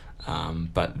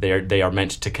 but they are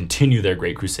meant to continue their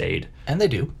Great Crusade, And they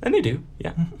do, and they do,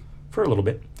 yeah, for a little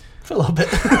bit. for a little bit.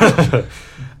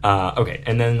 Okay,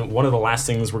 and then one of the last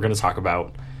things we're going to talk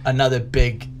about Another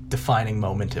big defining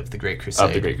moment of the Great Crusade.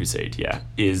 of the Great Crusade, yeah,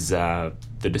 is the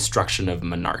destruction of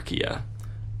Monarchia.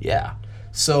 Yeah.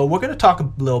 So we're going to talk a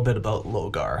little bit about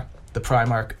Logar, the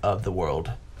Primarch of the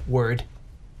world. Word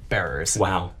bearers.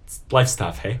 Wow, life's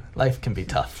tough, hey? Life can be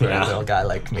tough for Yeah. a little guy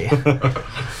like me.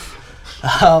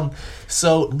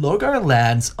 So Logar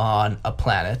lands on a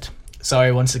planet.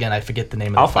 Sorry, once again, I forget the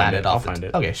name of I'll the find planet. it, I'll find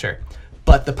it. Okay, sure.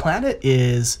 But the planet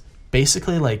is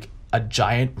basically like a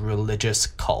giant religious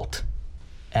cult.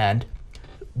 And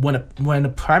when a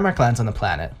Primarch lands on the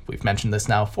planet, we've mentioned this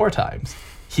now 4 times,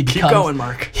 he becomes, going,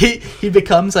 Mark. He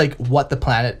becomes like what the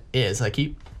planet is. Like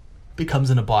he becomes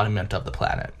an embodiment of the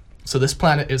planet. So this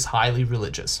planet is highly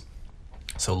religious.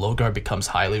 So Logar becomes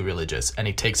highly religious, and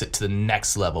he takes it to the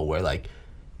next level where like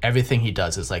everything he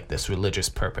does is like this religious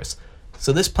purpose.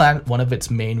 So this planet, one of its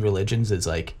main religions is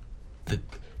like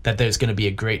that there's going to be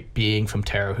a great being from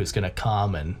Terra who's going to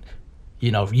come and,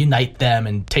 you know, unite them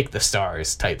and take the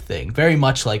stars type thing. Very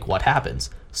much like what happens.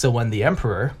 So when the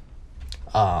Emperor,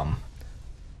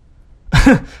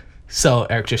 so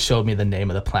Eric just showed me the name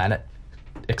of the planet,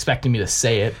 expecting me to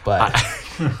say it, but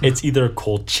It's either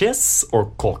Colchis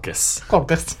or Colchis,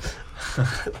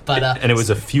 but and it was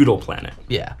a feudal planet.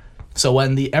 yeah. So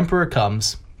when the Emperor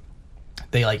comes,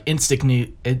 they like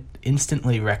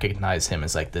instantly recognize him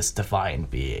as like this divine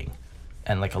being,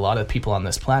 and like a lot of people on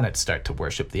this planet start to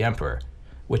worship the Emperor,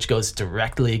 which goes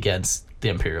directly against the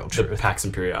Imperial The truth. Pax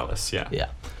Imperialis, yeah. Yeah,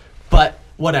 but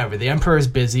whatever. The Emperor's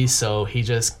busy, so he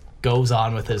just goes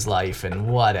on with his life and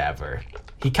whatever.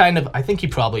 He kind of, I think he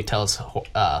probably tells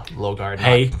Logar,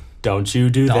 Hey, don't you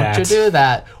do don't that. you do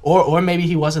that, or maybe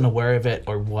he wasn't aware of it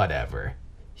or whatever.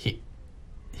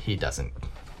 He doesn't.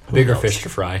 Who Bigger knows? fish to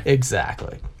fry.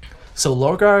 Exactly. So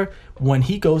Logar, when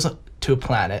he goes to a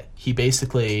planet, he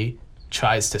basically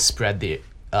tries to spread the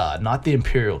not the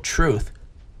Imperial truth,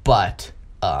 but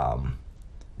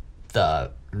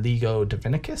the Lego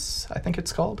Divinicus, I think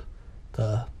it's called.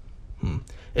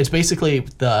 It's basically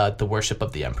the worship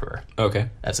of the Emperor Okay.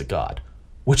 as a god,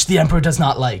 which the Emperor does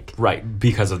not like. Right,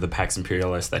 because of the Pax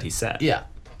Imperialis that he set. Yeah.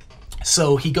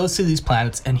 So he goes to these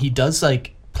planets and he does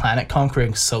like planet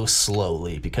conquering so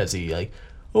slowly because he like,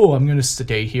 oh, I'm going to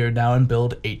stay here now and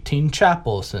build 18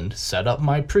 chapels and set up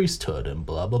my priesthood and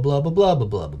blah, blah, blah, blah, blah, blah,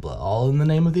 blah, blah, blah, all in the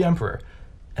name of the Emperor.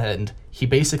 And he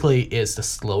basically is the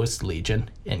slowest legion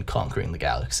in conquering the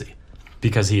galaxy.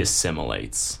 Because he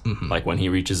assimilates. Like when he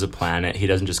reaches a planet, he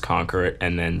doesn't just conquer it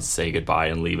and then say goodbye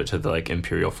and leave it to the like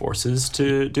Imperial forces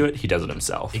to do it. He does it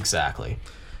himself. Exactly.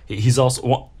 He's also,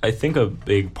 well, I think a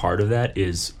big part of that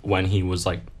is when he was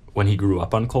like, when he grew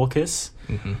up on Colchis,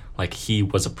 like he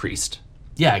was a priest.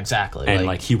 Yeah, exactly. And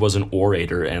like he was an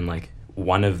orator, and like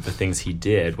one of the things he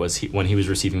did was when he was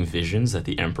receiving visions that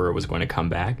the Emperor was going to come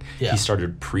back, Yeah. he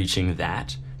started preaching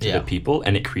that to Yeah. the people,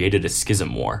 and it created a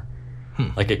schism war.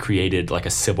 Like it created like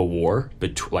a civil war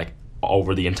like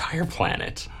over the entire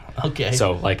planet. Okay.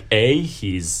 So like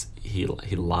he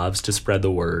loves to spread the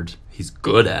word. He's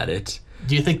good at it.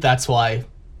 Do you think that's why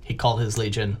he called his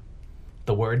legion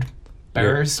the Word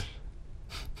Bearers?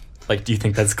 Like, do you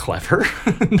think that's clever?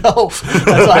 No,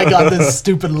 that's why I got this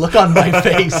stupid look on my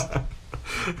face.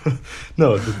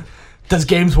 No. Does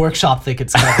Games Workshop think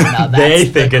it's clever now? They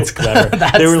think it's clever.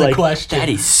 That's They were the like, question. that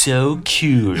is so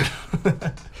cute.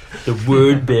 The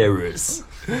word bearers.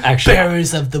 Actually,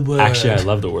 Bearers of the word. Actually, I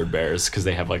love the word bearers because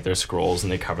they have like their scrolls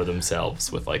and they cover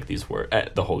themselves with like these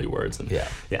the holy words. And Yeah.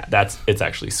 It's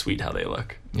actually sweet how they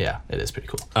look. Yeah, it is pretty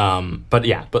cool.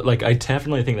 But like I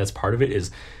definitely think that's part of it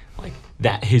is like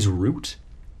that his root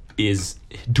is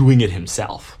doing it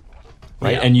himself.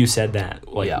 Right. Yeah. And you said that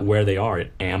like Yeah. where they are,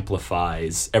 it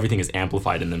amplifies, everything is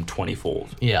amplified in them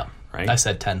 20-fold. Yeah. Right? I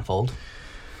said tenfold.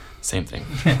 Same thing.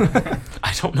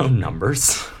 I don't know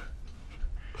numbers.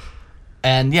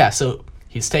 And yeah, so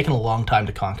he's taken a long time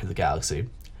to conquer the galaxy.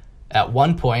 At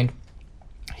one point,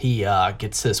 he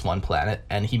gets to this one planet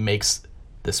and he makes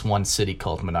this one city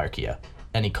called Monarchia.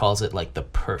 And he calls it like the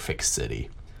perfect city.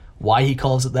 Why he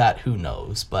calls it that, who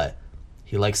knows? But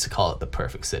he likes to call it the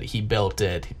perfect city. He built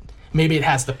it. Maybe it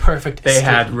has the perfect... They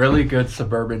had really good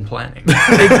suburban planning.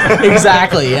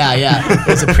 Exactly, yeah.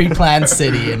 It's a pre-planned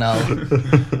city, you know.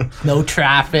 No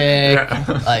traffic.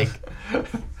 Yeah. Like...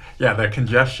 Yeah, the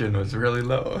congestion was really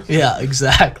low. Yeah,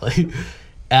 exactly.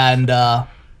 And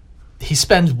he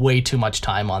spends way too much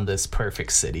time on this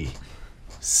perfect city.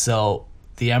 So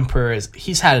the emperor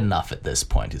he's had enough at this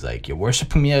point. He's like, you're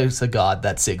worshiping me as a god.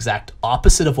 That's the exact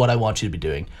opposite of what I want you to be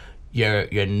doing.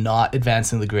 You're not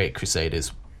advancing the Great Crusade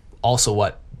is also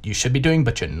what you should be doing,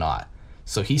 but you're not.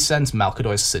 So he sends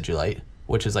Malcador's Sigillite,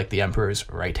 which is like the emperor's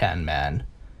right-hand man,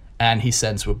 and he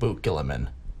sends Rabuk Gilliman,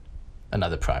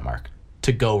 another Primarch,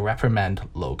 to go reprimand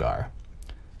Logar.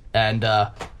 And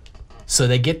so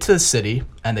they get to the city,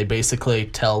 and they basically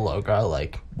tell Logar,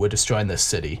 like, we're destroying this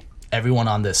city. Everyone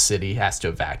on this city has to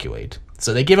evacuate.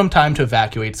 So they give him time to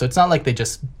evacuate, so it's not like they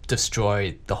just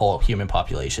destroy the whole human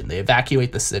population. They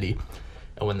evacuate the city,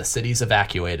 and when the city's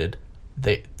evacuated,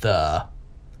 the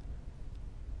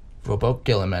Rabuk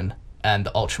Gilliman and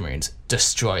the Ultramarines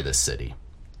destroy the city.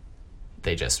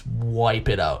 They just wipe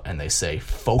it out and they say,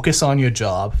 focus on your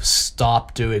job,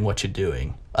 stop doing what you're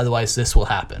doing, otherwise this will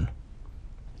happen.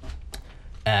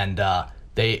 And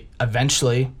they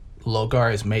eventually,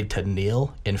 Logar is made to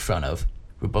kneel in front of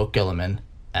Rabuk Gilliman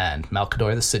and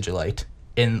Malcador the Sigillite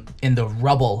in the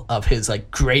rubble of his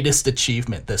like greatest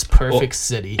achievement, this perfect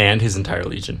city. And his entire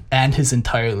legion. And his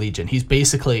entire legion. He's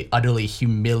basically utterly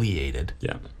humiliated.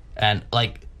 Yeah. And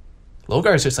like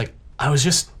Logar is just like, I was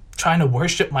just trying to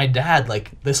worship my dad.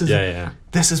 Like this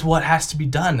is what has to be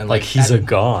done. And like he's a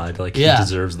god. Like Yeah. he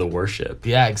deserves the worship.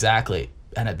 Yeah, exactly.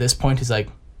 And at this point he's like,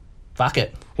 fuck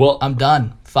it. Well, I'm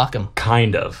done. Fuck him.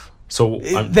 kind of. So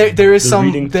There is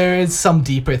some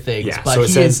deeper things, Yeah, but so it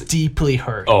he says- is deeply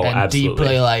hurt Oh, and absolutely.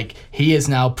 deeply like he is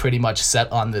now pretty much set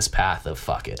on this path of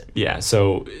fuck it. Yeah,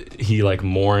 so he like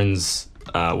mourns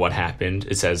what happened.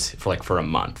 It says for a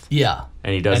month. Yeah.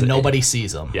 And he does And it- nobody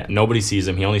sees him. Yeah, nobody sees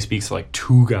him. He only speaks to like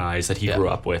two guys that he Yeah. grew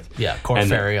up with. Yeah, And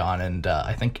Corfarion and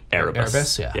I think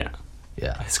Erebus. Yeah.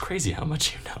 Yeah. It's crazy how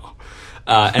much you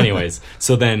know. Anyways,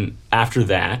 so then after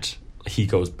that, he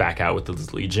goes back out with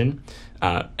his legion.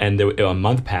 And a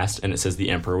month passed, and it says the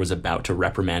emperor was about to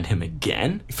reprimand him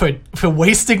again. For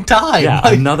wasting time. Yeah,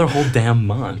 Like, another whole damn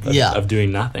month Yeah. of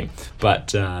doing nothing. But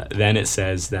then it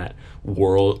says that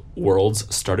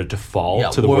worlds started to fall Yeah,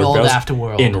 to the world Word Ghost after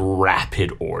world. in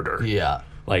rapid order. yeah.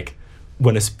 Like,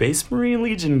 when a Space Marine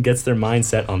Legion gets their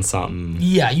mindset on something,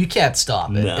 Yeah, you can't stop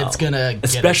it. no. It's gonna get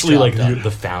especially its like job done. the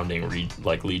founding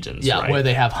legions, Yeah, right? where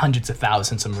they have hundreds of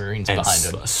thousands of Marines and behind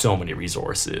them. so many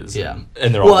resources. Yeah,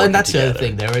 and they're all well, working and that's the together. other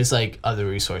thing. There is like other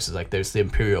resources. Like there's the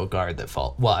Imperial Guard that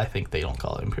fall. Well, I think they don't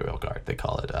call it Imperial Guard. They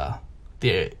call it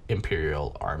the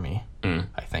Imperial Army.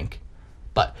 I think.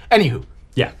 But anywho,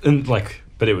 Yeah, and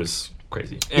but it was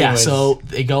crazy. yeah. Anyways, So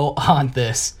they go on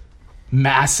this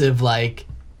massive like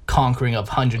conquering of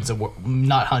hundreds of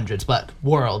not hundreds but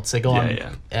worlds. They go on,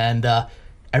 yeah. and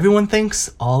everyone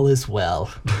thinks all is well.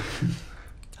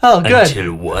 Oh, good.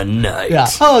 until one night. Yeah.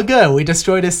 Oh, good. We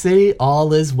destroyed a city.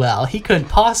 All is well. He couldn't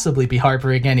possibly be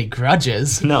harboring any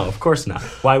grudges. No, of course not.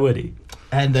 Why would he?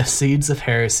 And the seeds of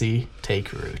heresy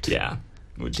take root. Yeah,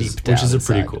 which Deep is down a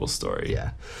pretty inside. cool story.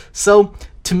 Yeah. So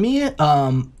to me,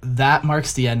 that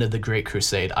marks the end of the Great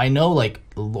Crusade. I know, like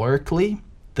lorically,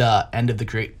 the end of the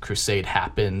Great Crusade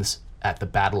happens at the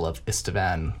Battle of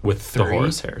Istvan With the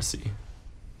Horus Heresy.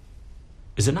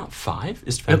 Is it not 5?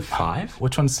 Is it 5?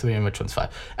 Which one's 3 and which one's 5?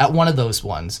 At one of those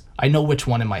ones, I know which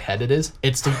one in my head it is.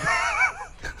 It's the.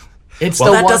 It's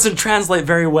Well, the that one, doesn't translate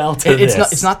very well to It's this.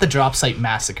 not. It's not the drop site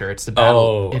massacre. It's the battle.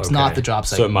 Oh, it's okay. not the drop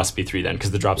site. So it must be 3 then,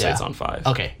 because the drop Yeah. site's on 5.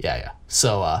 Okay, yeah.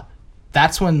 So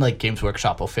that's when like Games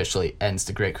Workshop officially ends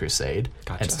the Great Crusade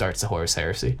Gotcha. and starts the Horus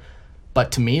Heresy.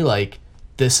 But to me, like,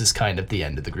 this is kind of the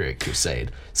end of the Great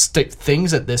Crusade.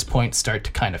 Things at this point start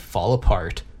to kind of fall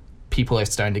apart. People are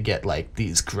starting to get like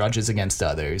these grudges against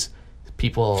others.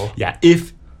 People, Yeah,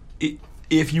 if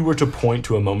you were to point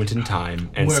to a moment in time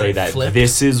and Where say it that flipped?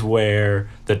 this is where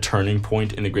the turning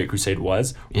point in the Great Crusade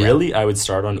was, Yeah. really, I would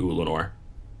start on Ulanor.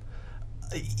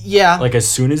 yeah, Like, as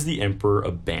soon as the Emperor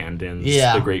abandons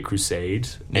Yeah. the Great Crusade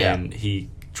Yeah. and he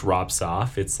drops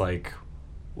off, it's like,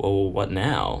 well, what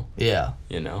now? yeah,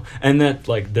 You know? And that,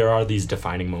 like, there are these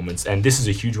defining moments, and this is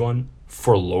a huge one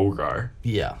for Logar,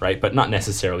 yeah, right? But not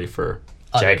necessarily for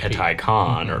Other Jaghatai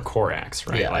Khan or Korax,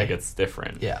 right? Yeah. Like, it's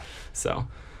different. yeah. So,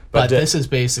 But this is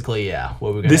basically what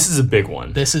we're gonna. this is a big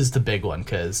one. This is the big one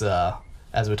because,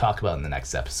 as we talk about in the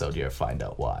next episode, you'll find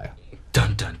out why.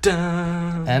 Dun dun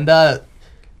dun. And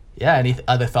any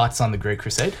other thoughts on the Great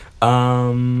Crusade?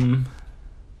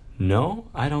 No,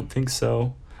 I don't think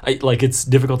so. It's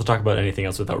difficult to talk about anything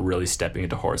else without really stepping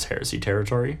into Horus Heresy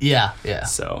territory. Yeah.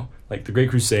 So, like, the Great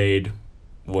Crusade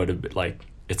would have been, like,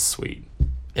 it's sweet.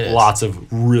 It is. Lots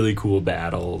of really cool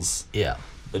battles Yeah.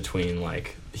 between,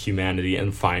 like, humanity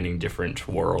and finding different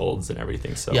worlds and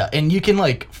everything. So Yeah, and you can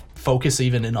like focus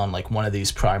even in on like one of these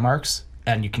Primarchs,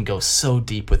 and you can go so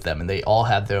deep with them, and they all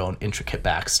have their own intricate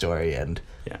backstory. And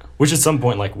yeah, which at some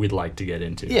point, like, we'd like to get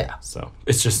into. Yeah. So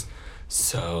it's just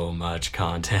so much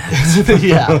content.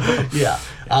 yeah.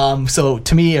 So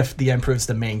to me, if the Emperor's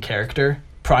the main character,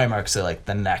 Primarchs are like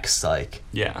the next like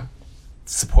Yeah.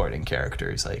 supporting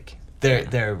characters. Like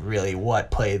they're really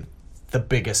what play the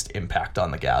biggest impact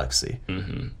on the galaxy.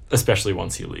 Especially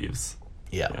once he leaves.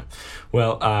 Yeah. Yeah.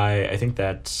 Well, I think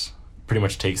that pretty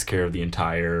much takes care of the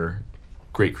entire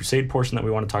Great Crusade portion that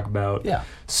we want to talk about. Yeah.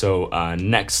 So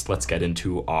next, let's get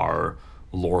into our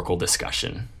Loracle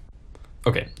discussion.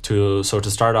 Okay, to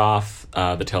start off,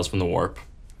 the Tales from the Warp.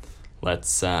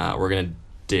 We're gonna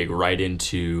dig right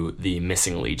into the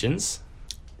missing legions.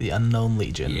 The Unknown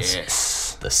Legions.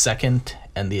 Yes. The 2nd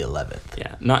and the 11th.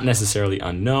 Yeah, not necessarily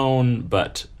unknown,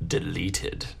 but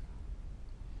deleted.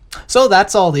 So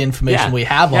that's all the information we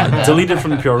have on them. Deleted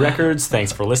from the Pure Records.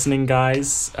 Thanks for listening,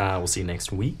 guys. We'll see you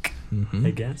next week,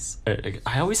 I guess.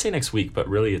 I always say next week, but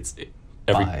really it's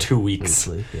every 2 weeks.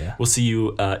 Bi-weekly, yeah. We'll see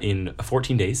you in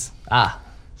 14 days.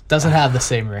 Doesn't have the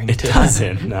same ring It to it.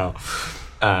 doesn't, no.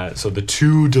 So the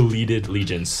 2 deleted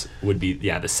legions would be, the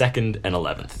 2nd and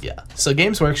 11th. Yeah. So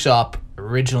Games Workshop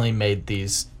originally made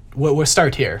these. We'll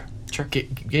start here. Sure.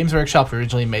 Games Workshop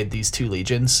originally made these 2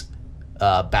 legions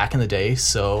back in the day.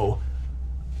 So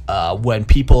when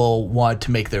people wanted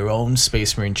to make their own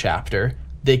Space Marine chapter,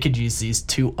 they could use these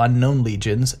 2 unknown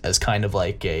legions as kind of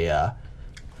like a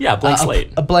Blank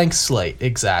slate. A blank slate,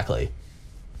 exactly.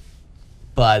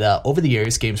 But over the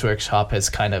years, Games Workshop has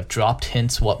kind of dropped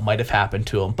hints what might have happened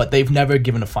to them, but they've never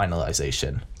given a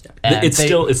finalization. And It's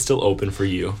still open for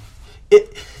you, but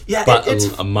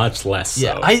but a much less so.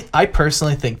 yeah. I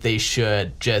personally think they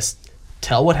should just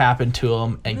tell what happened to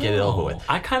them and get it over with.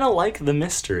 I kind of like the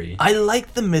mystery. I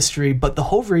like the mystery, but the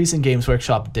whole reason Games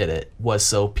Workshop did it was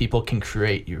so people can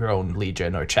create your own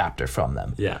legion or chapter from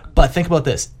them. Yeah. But think about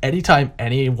this. Anytime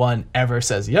anyone ever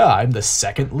says, yeah, I'm the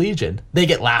 2nd Legion, they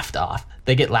get laughed off.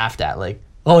 They get laughed at. Like,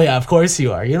 oh yeah, of course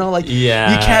you are. You know, like,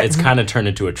 Yeah, you can't, it's kind of turned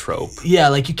into a trope. yeah,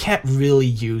 like you can't really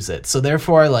use it. So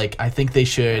therefore, like, I think they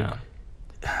should,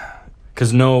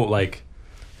 Because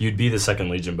you'd be the 2nd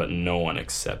Legion, but no one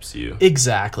accepts you.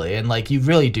 exactly. And like, you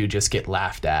really do just get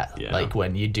laughed at. Yeah. Like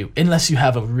when you do, unless you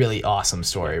have a really awesome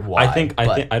story. Why?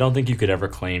 I don't think you could ever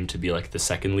claim to be like the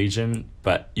 2nd Legion,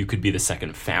 but you could be the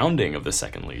 2nd founding of the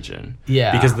 2nd Legion.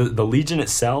 Yeah. Because the Legion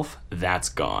itself, that's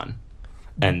gone.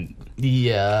 And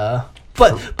Yeah.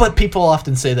 But people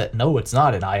often say that, no, it's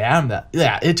not, and I am that.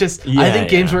 Yeah, I think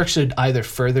Games Workshop should either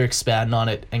further expand on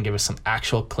it and give us some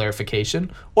actual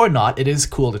clarification, or not. It is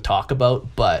cool to talk about,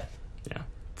 but yeah,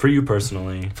 for you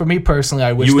personally, for me personally,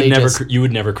 I wish you would they never just... you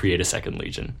would never create a 2nd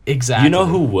Legion. Exactly. You know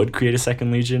who would create a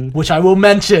 2nd Legion? Which I will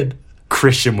mention.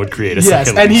 Christian would create a Yes,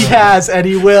 2nd and Legion. he has, and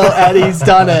he will, and he's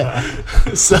done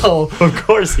it. So, Of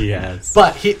course he has.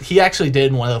 but he actually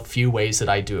did in one of the few ways that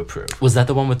I do approve. Was that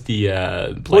the one with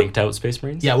the blanked out Space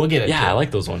Marines? Yeah, we'll get into Yeah, I it.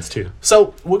 like those ones too.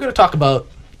 So we're going to talk about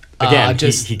Again,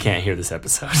 just he can't hear this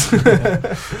episode.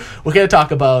 we're going to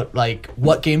talk about like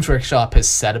what Games Workshop has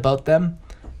said about them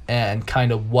and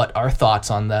kind of what our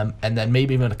thoughts on them, and then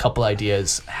maybe even a couple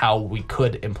ideas how we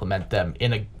could implement them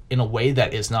in a way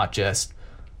that is not just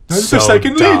So the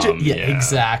 2nd dumb, Legion. Yeah, yeah.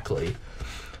 exactly.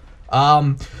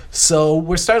 So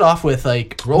we'll start off with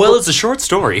like Well, it's a short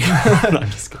story. No, I'm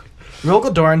just kidding.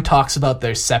 Rogal Dorn talks about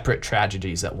their separate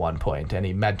tragedies at one point, and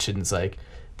he mentions like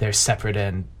their separate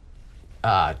and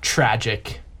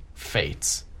tragic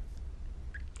fates.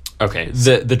 Okay,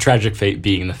 the tragic fate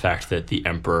being the fact that the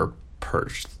Emperor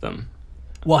purged them.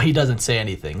 Well, he doesn't say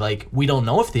anything. Like, we don't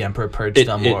know if the Emperor purged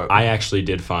them or... I actually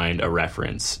did find a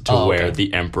reference to where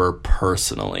the Emperor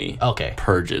personally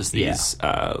purges these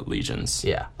legions.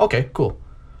 Yeah. Okay, cool.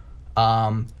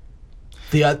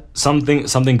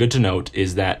 Something good to note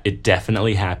is that it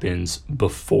definitely happens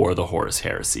before the Horus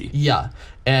Heresy. Yeah.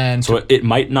 And so it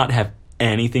might not have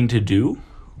anything to do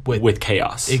with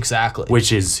chaos. Exactly.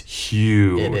 Which is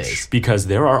huge. It is. Because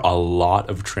there are a lot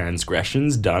of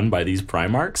transgressions done by these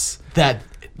Primarchs that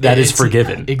is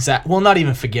forgiven. Well, not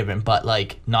even forgiven, but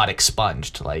like not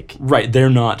expunged. Like right, they're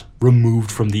not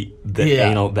removed from the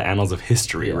annals of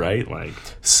history, right? Like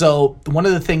so, one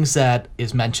of the things that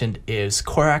is mentioned is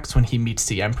Corax, when he meets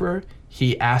the Emperor,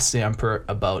 he asks the Emperor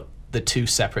about the two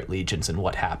separate legions and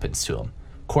what happens to them.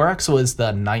 Corax was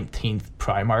the 19th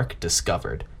Primarch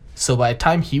discovered. So by the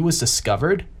time he was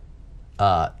discovered,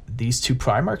 these two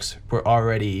Primarchs were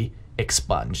already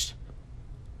expunged.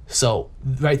 So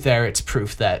right there, it's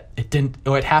proof that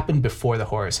it happened before the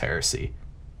Horus Heresy.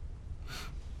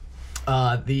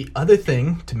 The other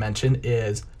thing to mention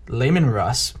is Layman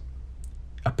Russ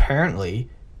apparently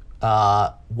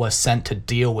was sent to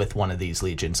deal with one of these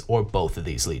legions or both of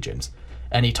these legions.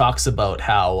 And he talks about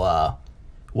how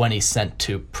when he's sent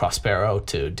to Prospero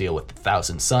to deal with the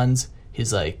Thousand Sons,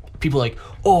 he's like, people are like,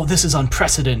 oh, this is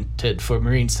unprecedented for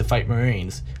Marines to fight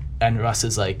Marines. And Russ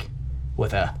is like,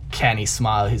 with a canny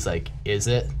smile, he's like, is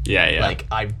it? Yeah. Like,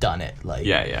 I've done it. Like,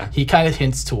 yeah. He kind of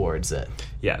hints towards it.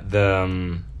 Yeah.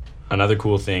 Another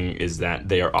cool thing is that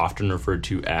they are often referred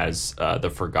to as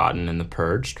the Forgotten and the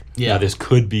Purged. Yeah. Now, this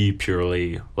could be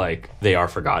purely like they are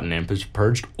forgotten and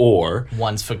purged, or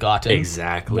one's forgotten.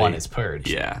 Exactly. One is purged.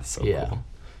 Yeah. So cool.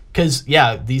 Because,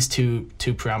 these two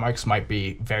Primarchs might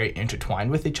be very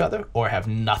intertwined with each other or have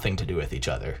nothing to do with each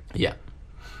other. Yeah.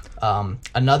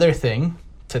 Another thing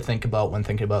to think about when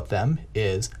thinking about them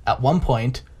is, at one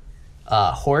point,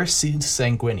 Horus sees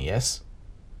Sanguinius,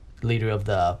 leader of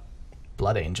the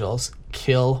Blood Angels,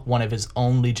 kill one of his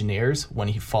own legionnaires when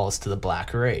he falls to the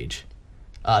Black Rage.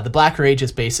 The Black Rage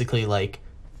is basically like,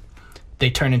 they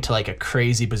turn into like a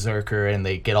crazy berserker and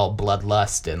they get all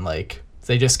bloodlust and like,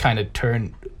 they just kind of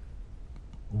turn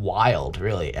wild,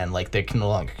 really, and like they can no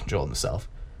longer control themselves.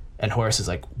 And Horus is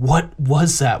like, what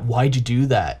was that? Why'd you do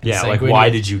that? Yeah, like,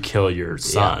 why did you kill your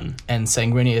son? Yeah. And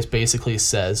Sanguinius basically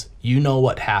says, you know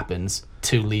what happens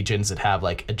to legions that have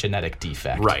like a genetic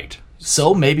defect. Right.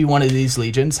 So maybe one of these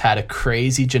legions had a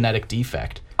crazy genetic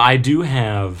defect. I do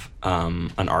have an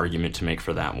argument to make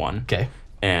for that one. Okay.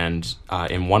 And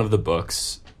in one of the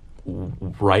books,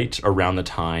 right around the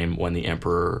time when the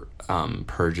Emperor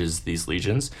purges these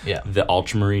legions, the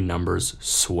Ultramarine numbers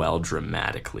swell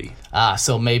dramatically.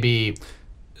 So maybe...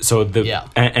 So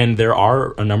and there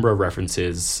are a number of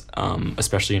references,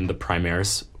 especially in the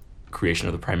Primaris creation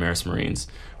of the Primaris Marines,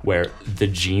 where the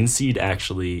gene seed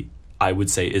actually, I would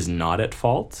say, is not at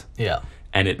fault. Yeah.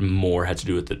 And it more had to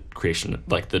do with the creation,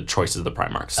 like the choices of the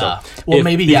Primarchs. So the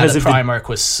Primarch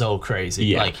was so crazy.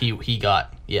 Yeah. Like he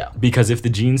got, Because if the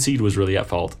gene seed was really at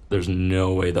fault, there's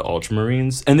no way the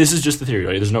Ultramarines, and this is just the theory,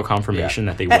 right? There's no confirmation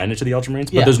that they went into the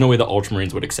Ultramarines, but there's no way the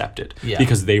Ultramarines would accept it. Yeah.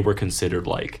 Because they were considered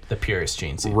like the purest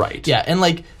gene seed. Right. Yeah, and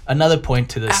like another point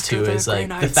to this After too the is like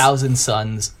Grey the Thousand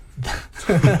Sons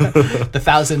the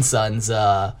Thousand Sons,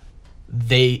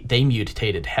 they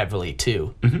mutated heavily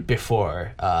too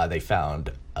before they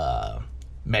found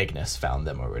Magnus found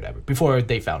them or whatever. Before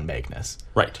they found Magnus.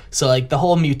 Right. So like the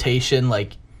whole mutation,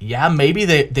 like maybe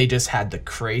they just had the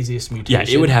craziest mutation.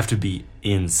 Yeah, it would have to be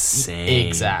insane.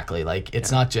 Exactly. Like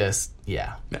it's not just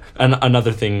And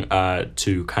another thing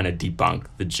to kind of debunk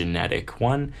the genetic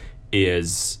one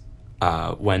is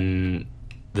when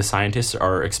the scientists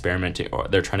are experimenting or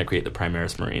they're trying to create the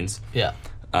Primaris Marines. Yeah.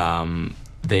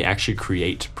 They actually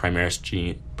create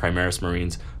Primaris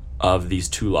Marines of these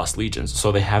two lost legions.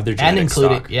 So they have their genetic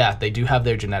stock. They do have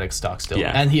their genetic stock still.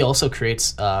 Yeah. And he also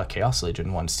creates Chaos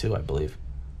Legion ones too, I believe.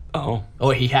 Oh,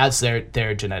 he has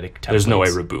their genetic templates. There's no way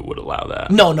Reboot would allow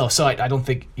that. No, so I don't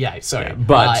think... Yeah, sorry. Yeah,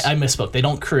 but I misspoke. They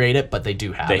don't create it, but they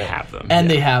do have it. They have them. And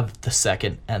they have the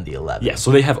 2nd and the 11th. Yeah,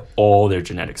 so they have all their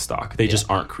genetic stock. They just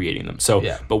aren't creating them. So,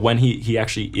 but when he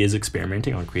actually is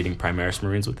experimenting on creating Primaris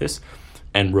Marines with this,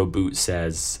 and Reboot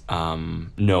says,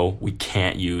 no, we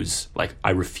can't use... Like, I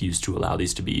refuse to allow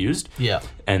these to be used. Yeah.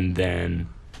 And then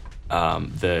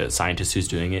the scientist who's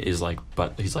doing it is like,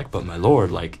 but my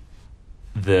lord, like...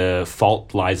 The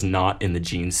fault lies not in the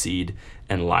gene seed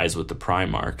and lies with the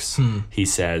Primarchs, he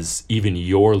says, even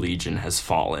your legion has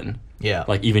fallen. Yeah.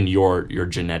 Like, even your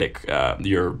genetic,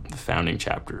 your founding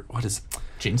chapter, what is...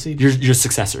 Gene Seed? Your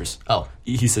successors. Oh.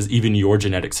 He says, even your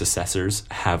genetic successors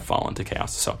have fallen to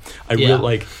chaos. So, I Yeah. really,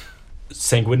 like,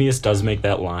 Sanguinius does make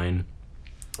that line.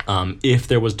 If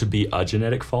there was to be a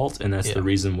genetic fault, and that's the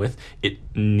reason with, it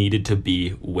needed to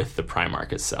be with the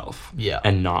Primarch itself. Yeah.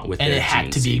 And not with And their it had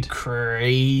gene to seed. be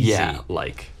crazy. Yeah,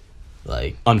 like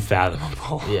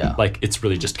unfathomable. Yeah. Like, it's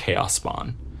really just chaos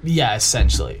spawn. Yeah,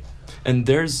 essentially. And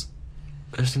there's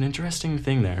an interesting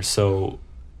thing there. So,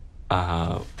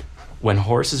 when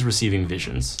Horus is receiving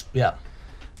visions, Yeah.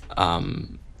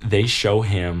 they show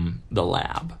him the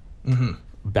lab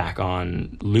back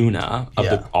on Luna of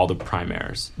Yeah. all the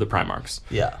Primarchs.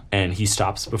 Yeah. And he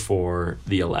stops before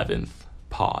the 11th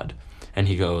pod, and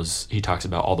he talks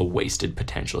about all the wasted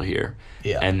potential here.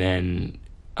 Yeah. And then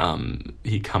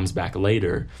he comes back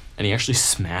later, and he actually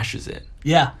smashes it.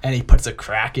 Yeah, and he puts a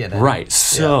crack in it. Right.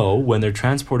 So when they're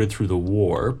transported through the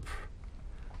warp,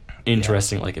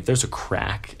 interesting, like if there's a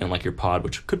crack in like your pod,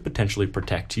 which could potentially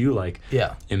protect you, like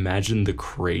Yeah. imagine the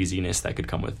craziness that could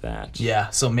come with that.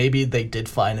 Yeah, so maybe they did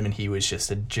find him and he was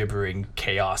just a gibbering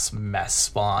chaos mess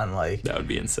spawn, like, That would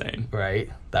be insane.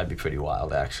 right? That'd be pretty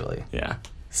wild, actually. Yeah.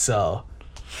 So,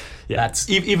 Yeah. That's-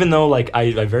 even though like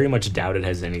I very much doubt it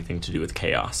has anything to do with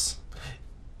chaos.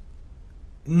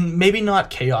 maybe not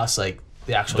chaos, like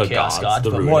the actual The chaos gods, gods,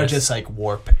 the but more Runists. just like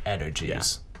warp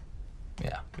energies.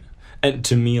 Yeah. And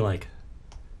to me, like,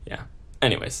 yeah.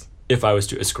 Anyways, if I was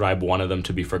to ascribe one of them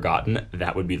to be forgotten,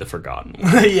 that would be the forgotten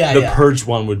one. Yeah, The yeah. purged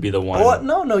one would be the one.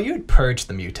 Oh, no, you'd purge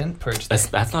the mutant.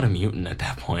 That's not a mutant at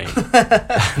that point.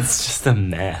 That's just a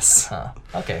mess. Huh.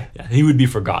 Okay. Yeah, he would be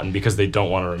forgotten because they don't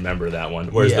want to remember that one.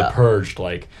 Whereas Yeah. the purged,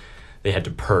 like, they had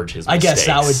to purge his I mistakes. guess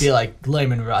that would be like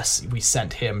Lyman Russ. We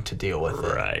sent him to deal with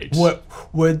it. Right.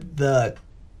 Would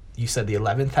you said the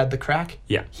 11th had the crack?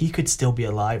 Yeah. He could still be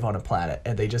alive on a planet,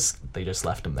 and they just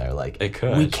left him there. Like, They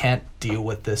could. we can't deal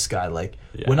with this guy. Like,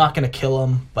 Yeah. we're not gonna kill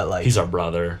him, but like, He's our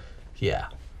brother. yeah.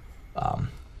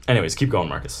 Anyways, keep going,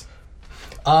 Marcus.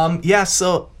 Yeah.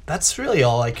 So that's really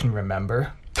all I can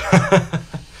remember.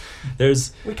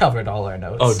 There's... We covered all our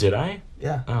notes. Oh, did I?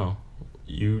 Yeah. Oh.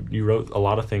 You wrote a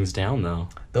lot of things down, though.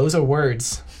 Those are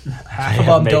words. Half of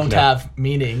Yeah, them make don't no- have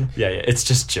meaning. Yeah, it's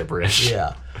just gibberish.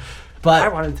 Yeah. I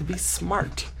But wanted to be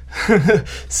smart.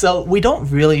 so we don't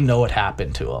really know what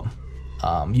happened to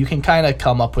him. You can kind of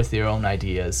come up with your own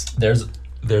ideas.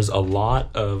 There's a lot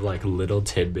of like little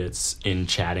tidbits in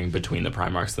chatting between the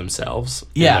Primarchs themselves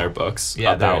Yeah. in their books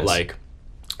Yeah, there about is. like,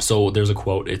 so there's a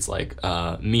quote, it's like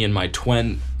me and my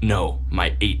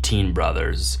 18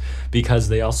 brothers, because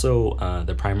they also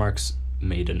the Primarchs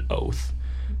made an oath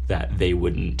that they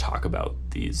wouldn't talk about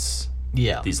these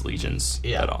Yeah. legions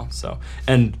Yeah. at all. So,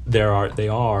 and they're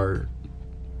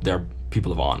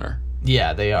people of honor.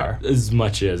 Yeah, they are. As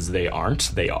much as they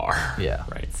aren't, they are. Yeah.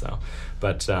 Right. So,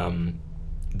 but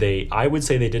I would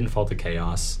say they didn't fall to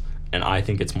chaos, and I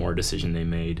think it's more a decision they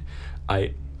made.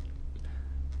 I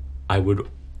would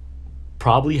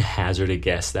probably hazard a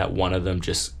guess that one of them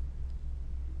just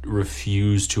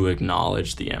refused to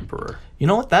acknolledge the Emperor. You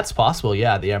know what? That's possible.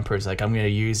 Yeah, the Emperor's like, I'm going to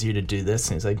use you to do this.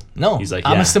 And he's like, no, He's like,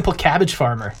 I'm yeah. a simple cabbage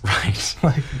farmer. Right.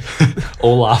 Like,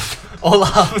 Olaf.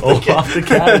 Olaf. The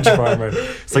cabbage farmer.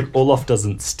 It's like Olaf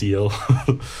doesn't steal.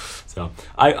 So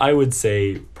I would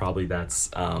say probably that's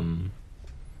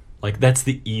that's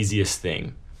the easiest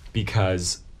thing,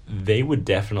 because they would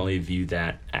definitely view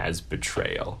that as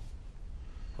betrayal.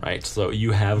 Right? So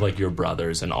you have like your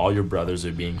brothers, and all your brothers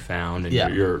are being found, and Yeah.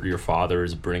 your father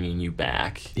is bringing you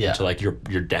back Yeah. into like your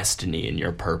destiny and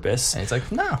your purpose. And he's like,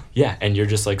 no. Yeah, and you're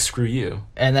just like, screw you.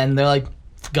 And then they're like,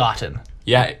 forgotten.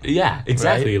 Yeah,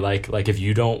 exactly. Like if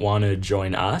you don't want to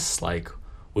join us, like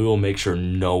we will make sure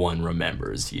no one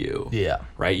remembers you. Yeah.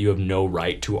 Right? You have no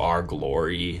right to our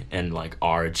glory and like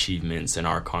our achievements and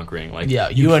our conquering. Like Yeah,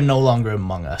 you are no longer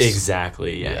among us.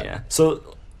 exactly. Yeah.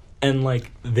 So, and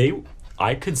like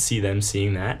I could see them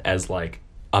seeing that as like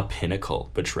a pinnacle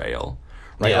betrayal.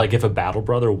 Right? Yeah. Like if a battle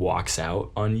brother walks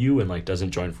out on you and like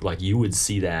doesn't join, like you would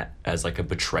see that as like a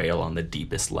betrayal on the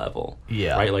deepest level.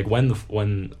 Yeah. Right? Like when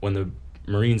the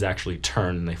Marines actually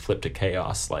turned and they flipped to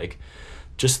chaos, like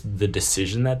just the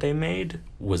decision that they made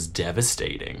was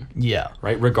devastating. Yeah.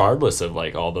 Right? Regardless of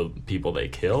like all the people they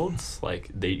killed, like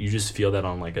you just feel that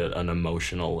on like an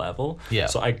emotional level. Yeah.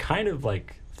 So I kind of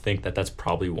like think that that's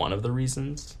probably one of the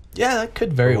reasons. Yeah, that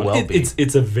could very well be.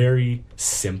 It's a very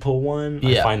simple one.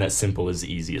 Yeah. I find that simple is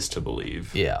easiest to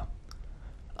believe. Yeah.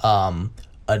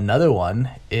 Another one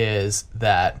is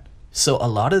that, so a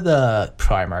lot of the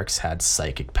Primarchs had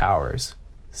psychic powers,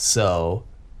 So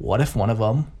what if one of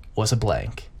them was a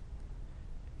blank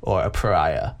or a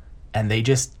pariah, and they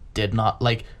just did not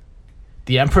like,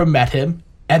 the Emperor met him,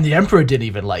 and the Emperor didn't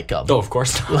even like him. Oh, of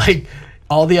course not. Like,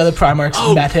 all the other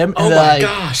Primarchs met him. And oh they're my like,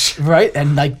 gosh. Right?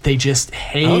 And like, they just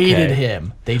hated Okay.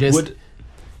 him. They just,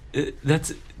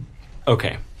 That's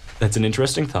okay. That's an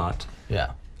interesting thought.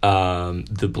 yeah.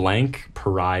 The blank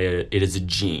pariah, it is a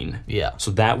gene. Yeah.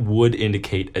 So that would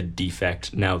indicate a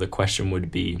defect. Now the question would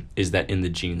be, is that in the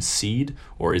gene seed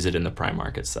or is it in the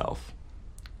Primarch itself?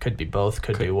 Could be both,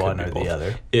 could be one be or both. the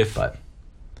other. If But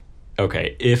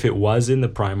okay, if it was in the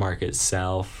Primarch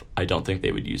itself, I don't think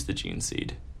they would use the gene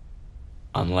seed.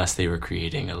 Unless they were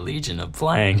creating a legion of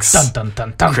blanks. dun dun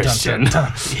dun dun Christian. dun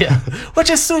dun dun. Yeah. Which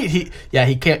is sweet.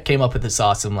 He came up with this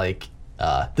awesome, like,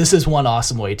 this is one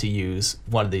awesome way to use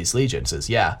one of these legions is,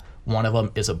 one of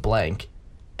them is a blank,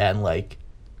 and like,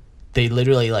 they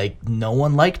literally, like, no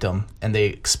one liked them, and they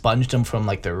expunged them from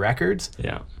like their records,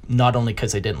 Yeah. not only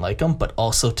because they didn't like them, but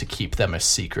also to keep them a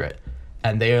secret.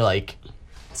 And they're like,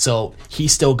 so he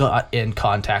still got in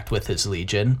contact with his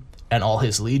legion, and all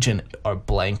his legion are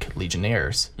blank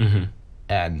legionnaires. Mm-hmm.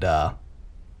 And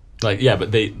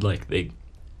But they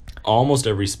almost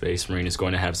every Space Marine is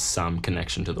going to have some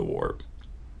connection to the warp.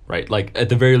 Right? Like, at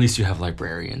the very least, you have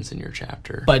librarians in your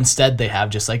chapter. but instead they have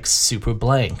just like super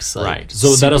blanks, like, right. So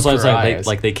that super is like pariahs.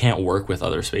 they can't work with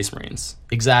other Space Marines.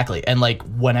 Exactly. And like,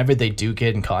 whenever they do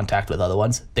get in contact with other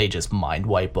ones, they just mind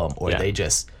wipe them, or Yeah. they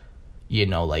just,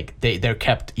 like, they're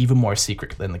kept even more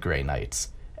secret than the Grey Knights.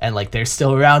 And like, they're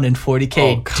still around in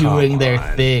 40k doing their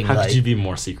thing, How like, could you be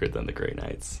more secret than the Grey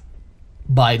Knights?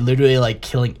 by literally like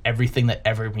killing everything that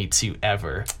ever meets you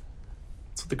ever.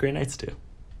 That's what the Grey Knights do.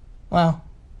 Well,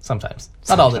 sometimes.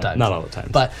 Not all the time. Not all the time.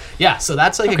 But yeah, so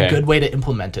that's like Okay. a good way to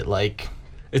implement it. Like,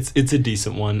 It's a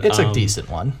decent one. it's a decent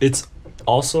one. It's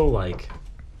also like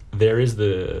there is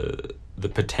the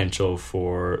potential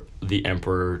for the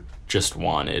Emperor just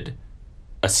wanted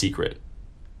a secret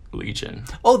legion,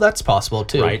 Oh, that's possible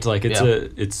too. right? Like Yeah.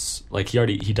 it's like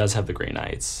he does have the Grey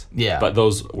Knights. Yeah. But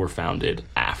those were founded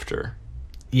after,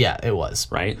 Yeah, it was.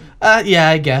 right? Yeah,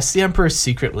 I guess the Emperor's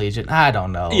Secret Legion. I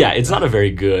don't know. Yeah, it's not a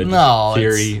very good No,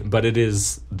 theory, but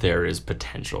there is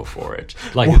potential for it.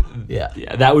 Like yeah.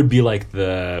 that would be like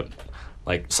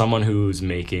someone who's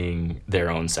making their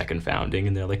own second founding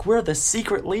and they're like, we're the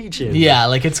Secret Legion. Yeah,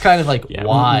 like, it's kind of like, Yeah,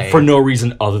 why? for no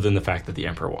reason other than the fact that the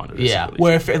Emperor wanted a Yeah, Secret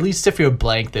where Legion. at least if you're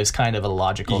blank, there's kind of a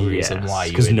logical reason why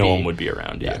you because would no be. one would be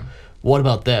around Yeah. you. What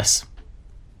about this?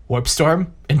 Warp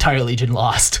Storm, entire Legion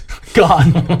lost.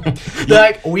 Gone. They're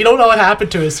like, we don't know what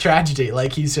happened to his tragedy.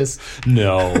 Like, he's just...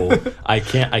 No, I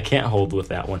can't hold with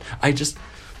that one.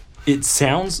 It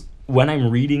sounds, when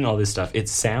I'm reading all this stuff, it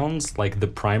sounds like the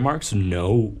Primarchs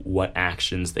know what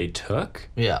actions they took,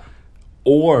 Yeah.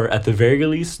 or at the very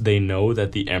least, they know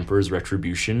that the Emperor's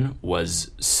retribution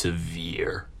was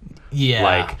severe. Yeah.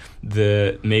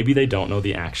 Like maybe they don't know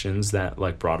the actions that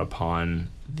like brought upon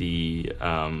the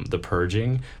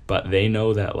purging, but they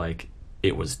know that like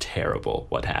it was terrible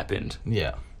what happened.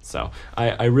 Yeah. So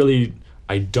I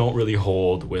don't really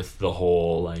hold with the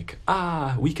whole like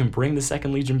we can bring the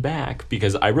Second Legion back,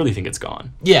 because I really think it's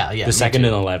gone. Yeah, yeah. The me second too.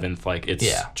 and 11th, like it's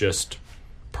Yeah. just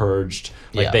purged.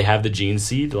 Like Yeah. they have the gene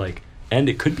seed, like, and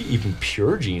it could be even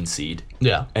pure gene seed,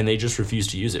 Yeah. and they just refuse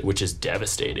to use it, which is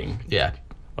devastating. Yeah.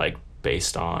 Like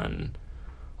based on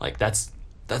like that's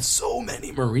so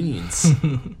many Marines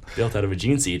built out of a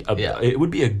gene seed. Yeah. It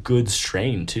would be a good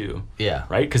strain too, Yeah.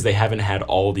 right? Because they haven't had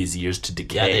all these years to Yeah,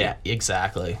 decay. yeah,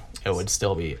 exactly. It would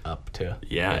still be up to...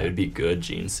 Yeah, it would be good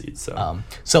gene seed. So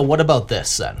So what about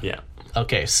this then? yeah,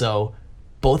 Okay, so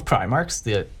both Primarchs,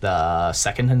 the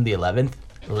second and the 11th,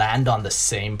 land on the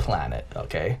same planet,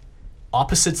 okay?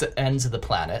 Opposite ends of the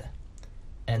planet.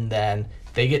 And then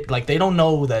they get, like, they don't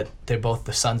know that they're both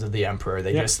the sons of the Emperor.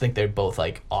 They Yeah. just think they're both,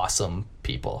 like, awesome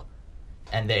people.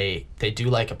 And they do,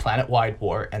 like, a planet-wide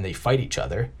war, and they fight each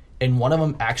other. And one of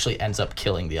them actually ends up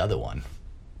killing the other one.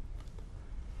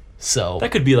 So...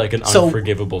 that could be like an So-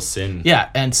 unforgivable sin. yeah,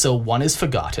 and so one is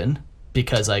forgotten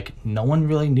because, like, no one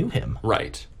really knew him.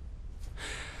 Right.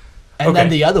 And then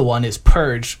Okay. the other one is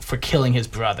purged for killing his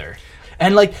brother.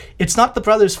 And, like, it's not the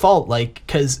brother's fault, like,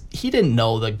 because he didn't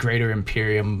know the Greater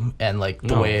Imperium and, like,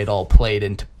 the No. way it all played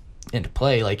into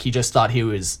play. Like, he just thought he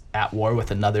was at war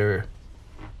with another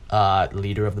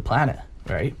leader of the planet,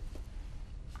 right?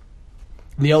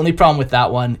 The only problem with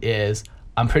that one is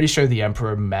I'm pretty sure the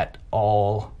Emperor met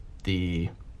all the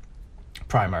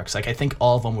Primarchs. Like, I think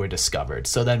all of them were discovered.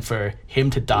 So then for him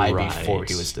to die before Right.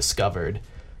 he was discovered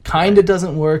kind of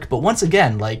doesn't work. But once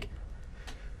again, like,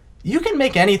 you can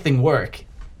make anything work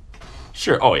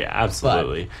Sure. Oh yeah,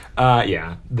 absolutely.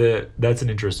 Yeah. That's an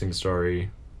interesting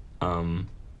story.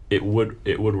 It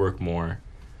would work more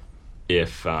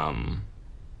if I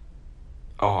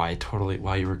totally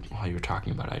while you were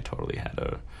talking about it, I totally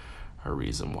had a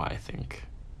reason why I think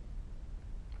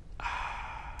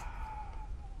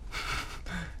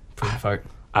Brain fart.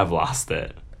 I've lost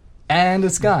it. And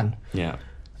it's gone. Yeah.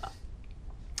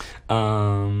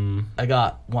 I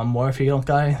got one more if you don't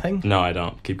got anything. No, I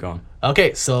don't. Keep going.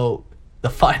 Okay, so the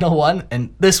final one,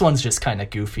 and this one's just kind of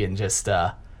goofy and just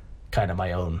kind of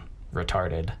my own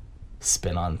retarded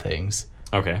spin on things.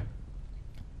 Okay.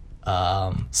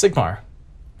 Sigmar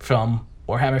from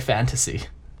Warhammer Fantasy.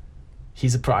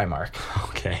 He's a Primarch.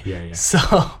 Okay. Yeah. So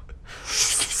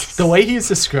the way he's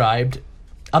described,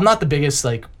 I'm not the biggest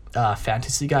like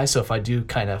fantasy guy, so if I do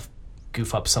kind of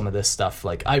goof up some of this stuff,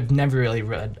 like I've never really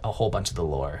read a whole bunch of the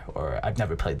lore, or I've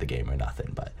never played the game or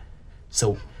nothing, but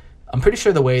so I'm pretty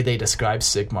sure the way they describe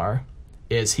Sigmar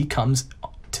is he comes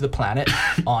to the planet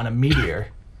on a meteor.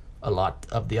 A lot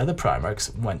of the other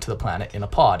Primarchs went to the planet in a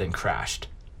pod and crashed.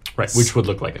 Right, which would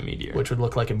look like a meteor. Which would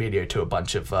look like a meteor to a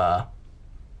bunch of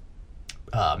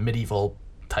medieval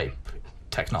type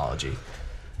technology.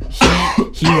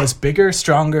 He was bigger,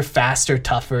 stronger, faster,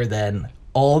 tougher than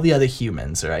all the other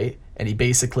humans, right? And he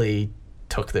basically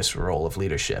took this role of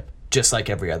leadership, just like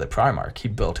every other Primarch. He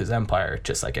built his empire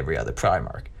just like every other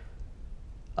Primarch.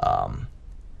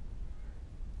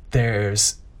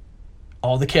 There's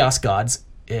all the Chaos Gods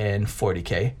in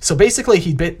 40k. So basically,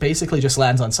 he basically just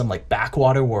lands on some like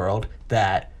backwater world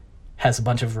that has a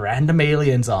bunch of random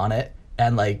aliens on it,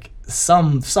 and like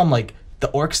some like the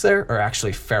orcs there are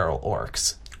actually feral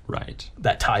orcs. Right.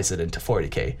 That ties it into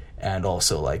 40k, and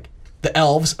also like the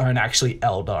elves aren't actually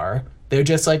Eldar. They're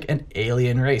just like an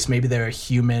alien race. Maybe they're a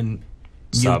human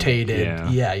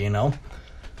mutated. Yeah, you know.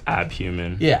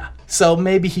 Abhuman. Yeah. So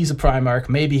maybe he's a Primarch.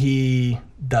 Maybe he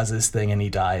does his thing and he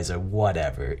dies or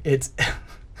whatever. It's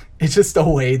just a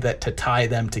way that to tie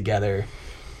them together,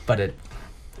 but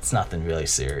it's nothing really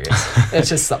serious. It's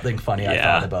just something funny I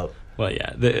thought about. Well,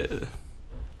 yeah.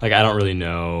 I don't really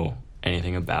know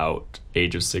anything about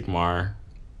Age of Sigmar,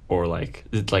 or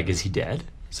is he dead?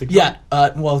 Sigmar? Yeah.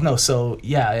 Well, no. So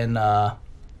yeah,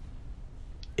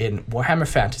 in Warhammer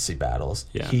Fantasy Battles,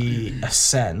 he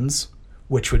ascends,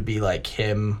 which would be like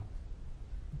him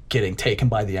getting taken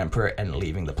by the Emperor and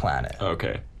leaving the planet.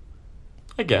 Okay.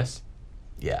 I guess.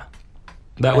 Yeah.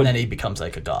 Then he becomes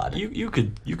like a god. You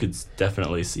could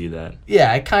definitely see that.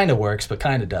 Yeah, it kind of works, but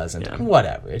kind of doesn't. Yeah.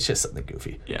 Whatever. It's just something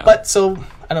goofy. Yeah. But so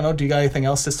I don't know. Do you got anything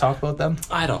else to talk about them?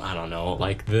 I don't know.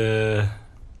 Like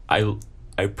I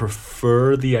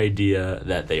prefer the idea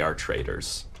that they are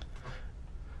traitors.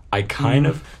 I kind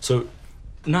of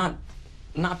not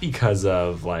because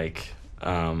of like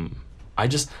I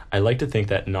like to think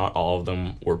that not all of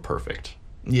them were perfect.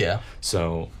 Yeah.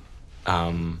 So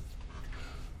I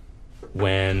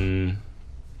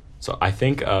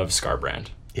think of Skarbrand.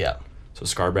 Yeah. So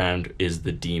Skarbrand is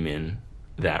the demon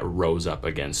that rose up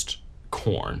against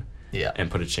Khorne. Yeah.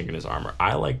 And put a chink in his armor.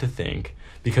 I like to think,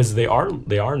 because they are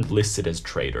listed as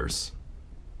traitors.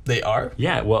 They are?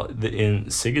 Yeah. Well, in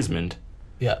Sigismund.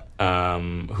 Yeah.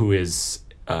 Who is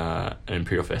an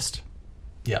Imperial Fist.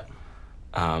 Yeah.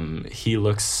 He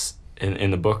looks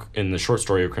in the book, in the short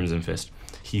story of Crimson Fist,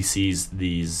 he sees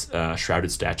these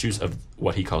shrouded statues of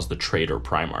what he calls the traitor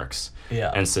Primarchs.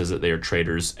 Yeah. And says that they are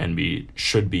traitors and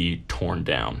should be torn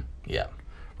down. Yeah.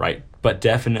 Right? But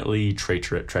definitely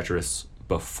treacherous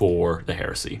before the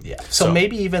heresy. Yeah. So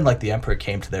maybe even like the Emperor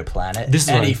came to their planet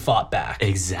he fought back.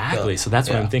 Exactly. So that's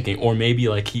what I'm thinking. Or maybe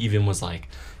like he even was like,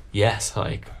 yes,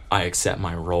 like I accept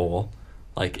my role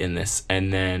like in this,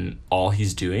 and then all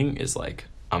he's doing is like,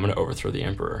 I'm gonna overthrow the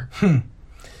Emperor.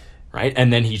 Right?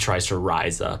 And then he tries to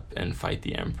rise up and fight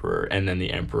the Emperor, and then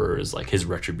the Emperor is like, his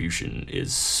retribution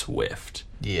is swift.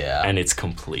 Yeah. And it's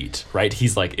complete. Right?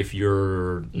 He's like, if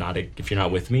you're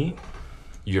not with me,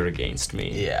 you're against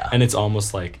me. Yeah. And it's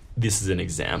almost like this is an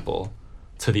example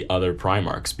to the other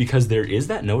Primarchs, because there is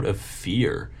that note of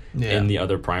fear in the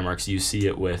other Primarchs. You see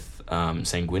it with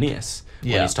Sanguinius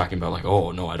when he's talking about like,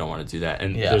 oh no, I don't want to do that.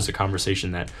 And there's a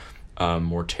conversation that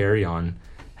Mortarion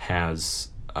has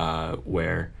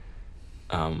where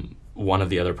one of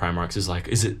the other Primarchs is like,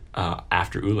 is it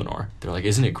after Ulanor? They're like,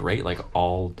 isn't it great? Like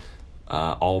all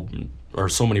or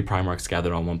so many Primarchs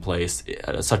gathered on one place.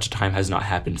 Such a time has not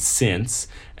happened since.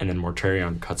 And then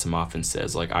Mortarion cuts him off and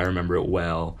says, like, I remember it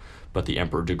well, but the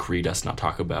Emperor decreed us not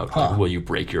talk about, like, will you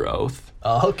break your oath?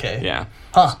 Oh, okay. Yeah.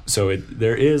 Huh. So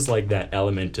there is, like, that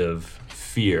element of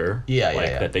fear.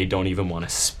 That they don't even want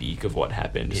to speak of what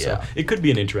happened. Yeah. So it could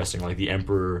be an interesting, like, the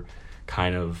Emperor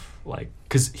kind of like,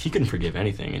 because he can forgive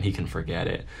anything and he can forget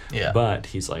it. Yeah. But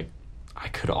he's like, I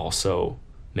could also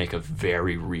make a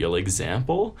very real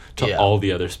example to Yeah. all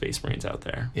the other Space Marines out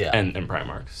there. Yeah. And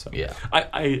Primarchs. So Yeah.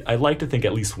 I like to think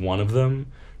at least one of them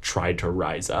tried to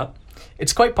rise up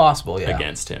It's quite possible, yeah.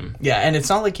 against him. Yeah, and it's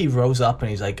not like he rose up and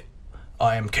he's like,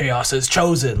 I am Chaos's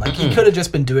chosen. Like, he could have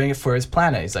just been doing it for his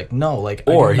planet. He's like, no, like,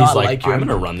 I Or do he's not like, your... I'm going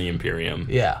to run the Imperium.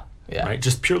 Yeah, yeah, Right?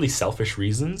 Just purely selfish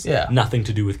reasons. Yeah. Nothing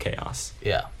to do with chaos.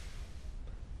 yeah.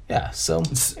 Yeah, so...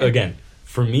 Again,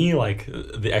 for me, like,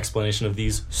 the explanation of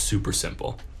these, super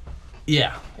simple.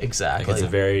 Yeah, Like, exactly. it's a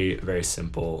very, very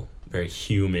simple, very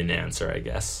human answer, I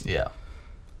guess. Yeah.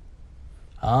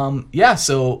 Yeah,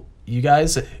 so you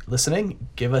guys listening,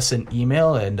 give us an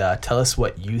email and tell us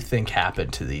what you think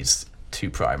happened to these two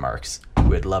Primarchs.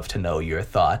 We'd love to know your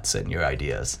thoughts and your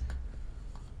ideas.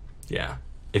 Yeah.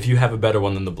 If you have a better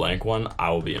one than the blank one, I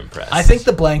will be impressed. I think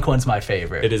the blank one's my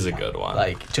favorite. it is a good one.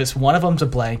 Like, just one of them's a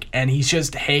blank, and he's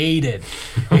just hated.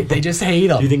 They just hate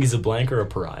him. Do you think he's a blank or a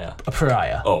pariah? A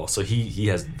pariah. Oh, so he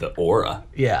has the aura.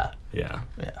 Yeah, Yeah.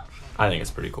 yeah. I think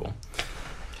it's pretty cool.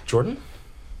 Jordan?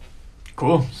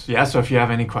 Cool. Yeah, so if you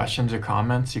have any questions or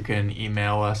comments, you can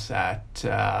email us at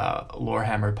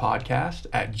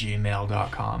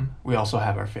lorehammerpodcast@gmail.com. We also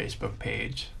have our Facebook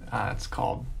page. It's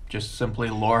called just simply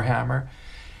Lorehammer.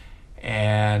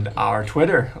 And our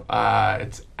Twitter,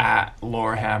 it's at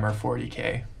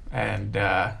Lorehammer40K. And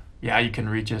yeah, you can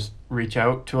reach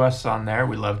out to us on there.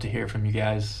 We love to hear from you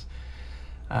guys.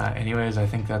 Anyways, I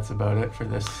think that's about it for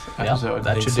this Yeah, episode.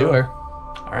 that think should so. do her.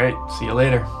 All right, see you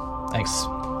later. Thanks.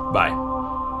 Bye.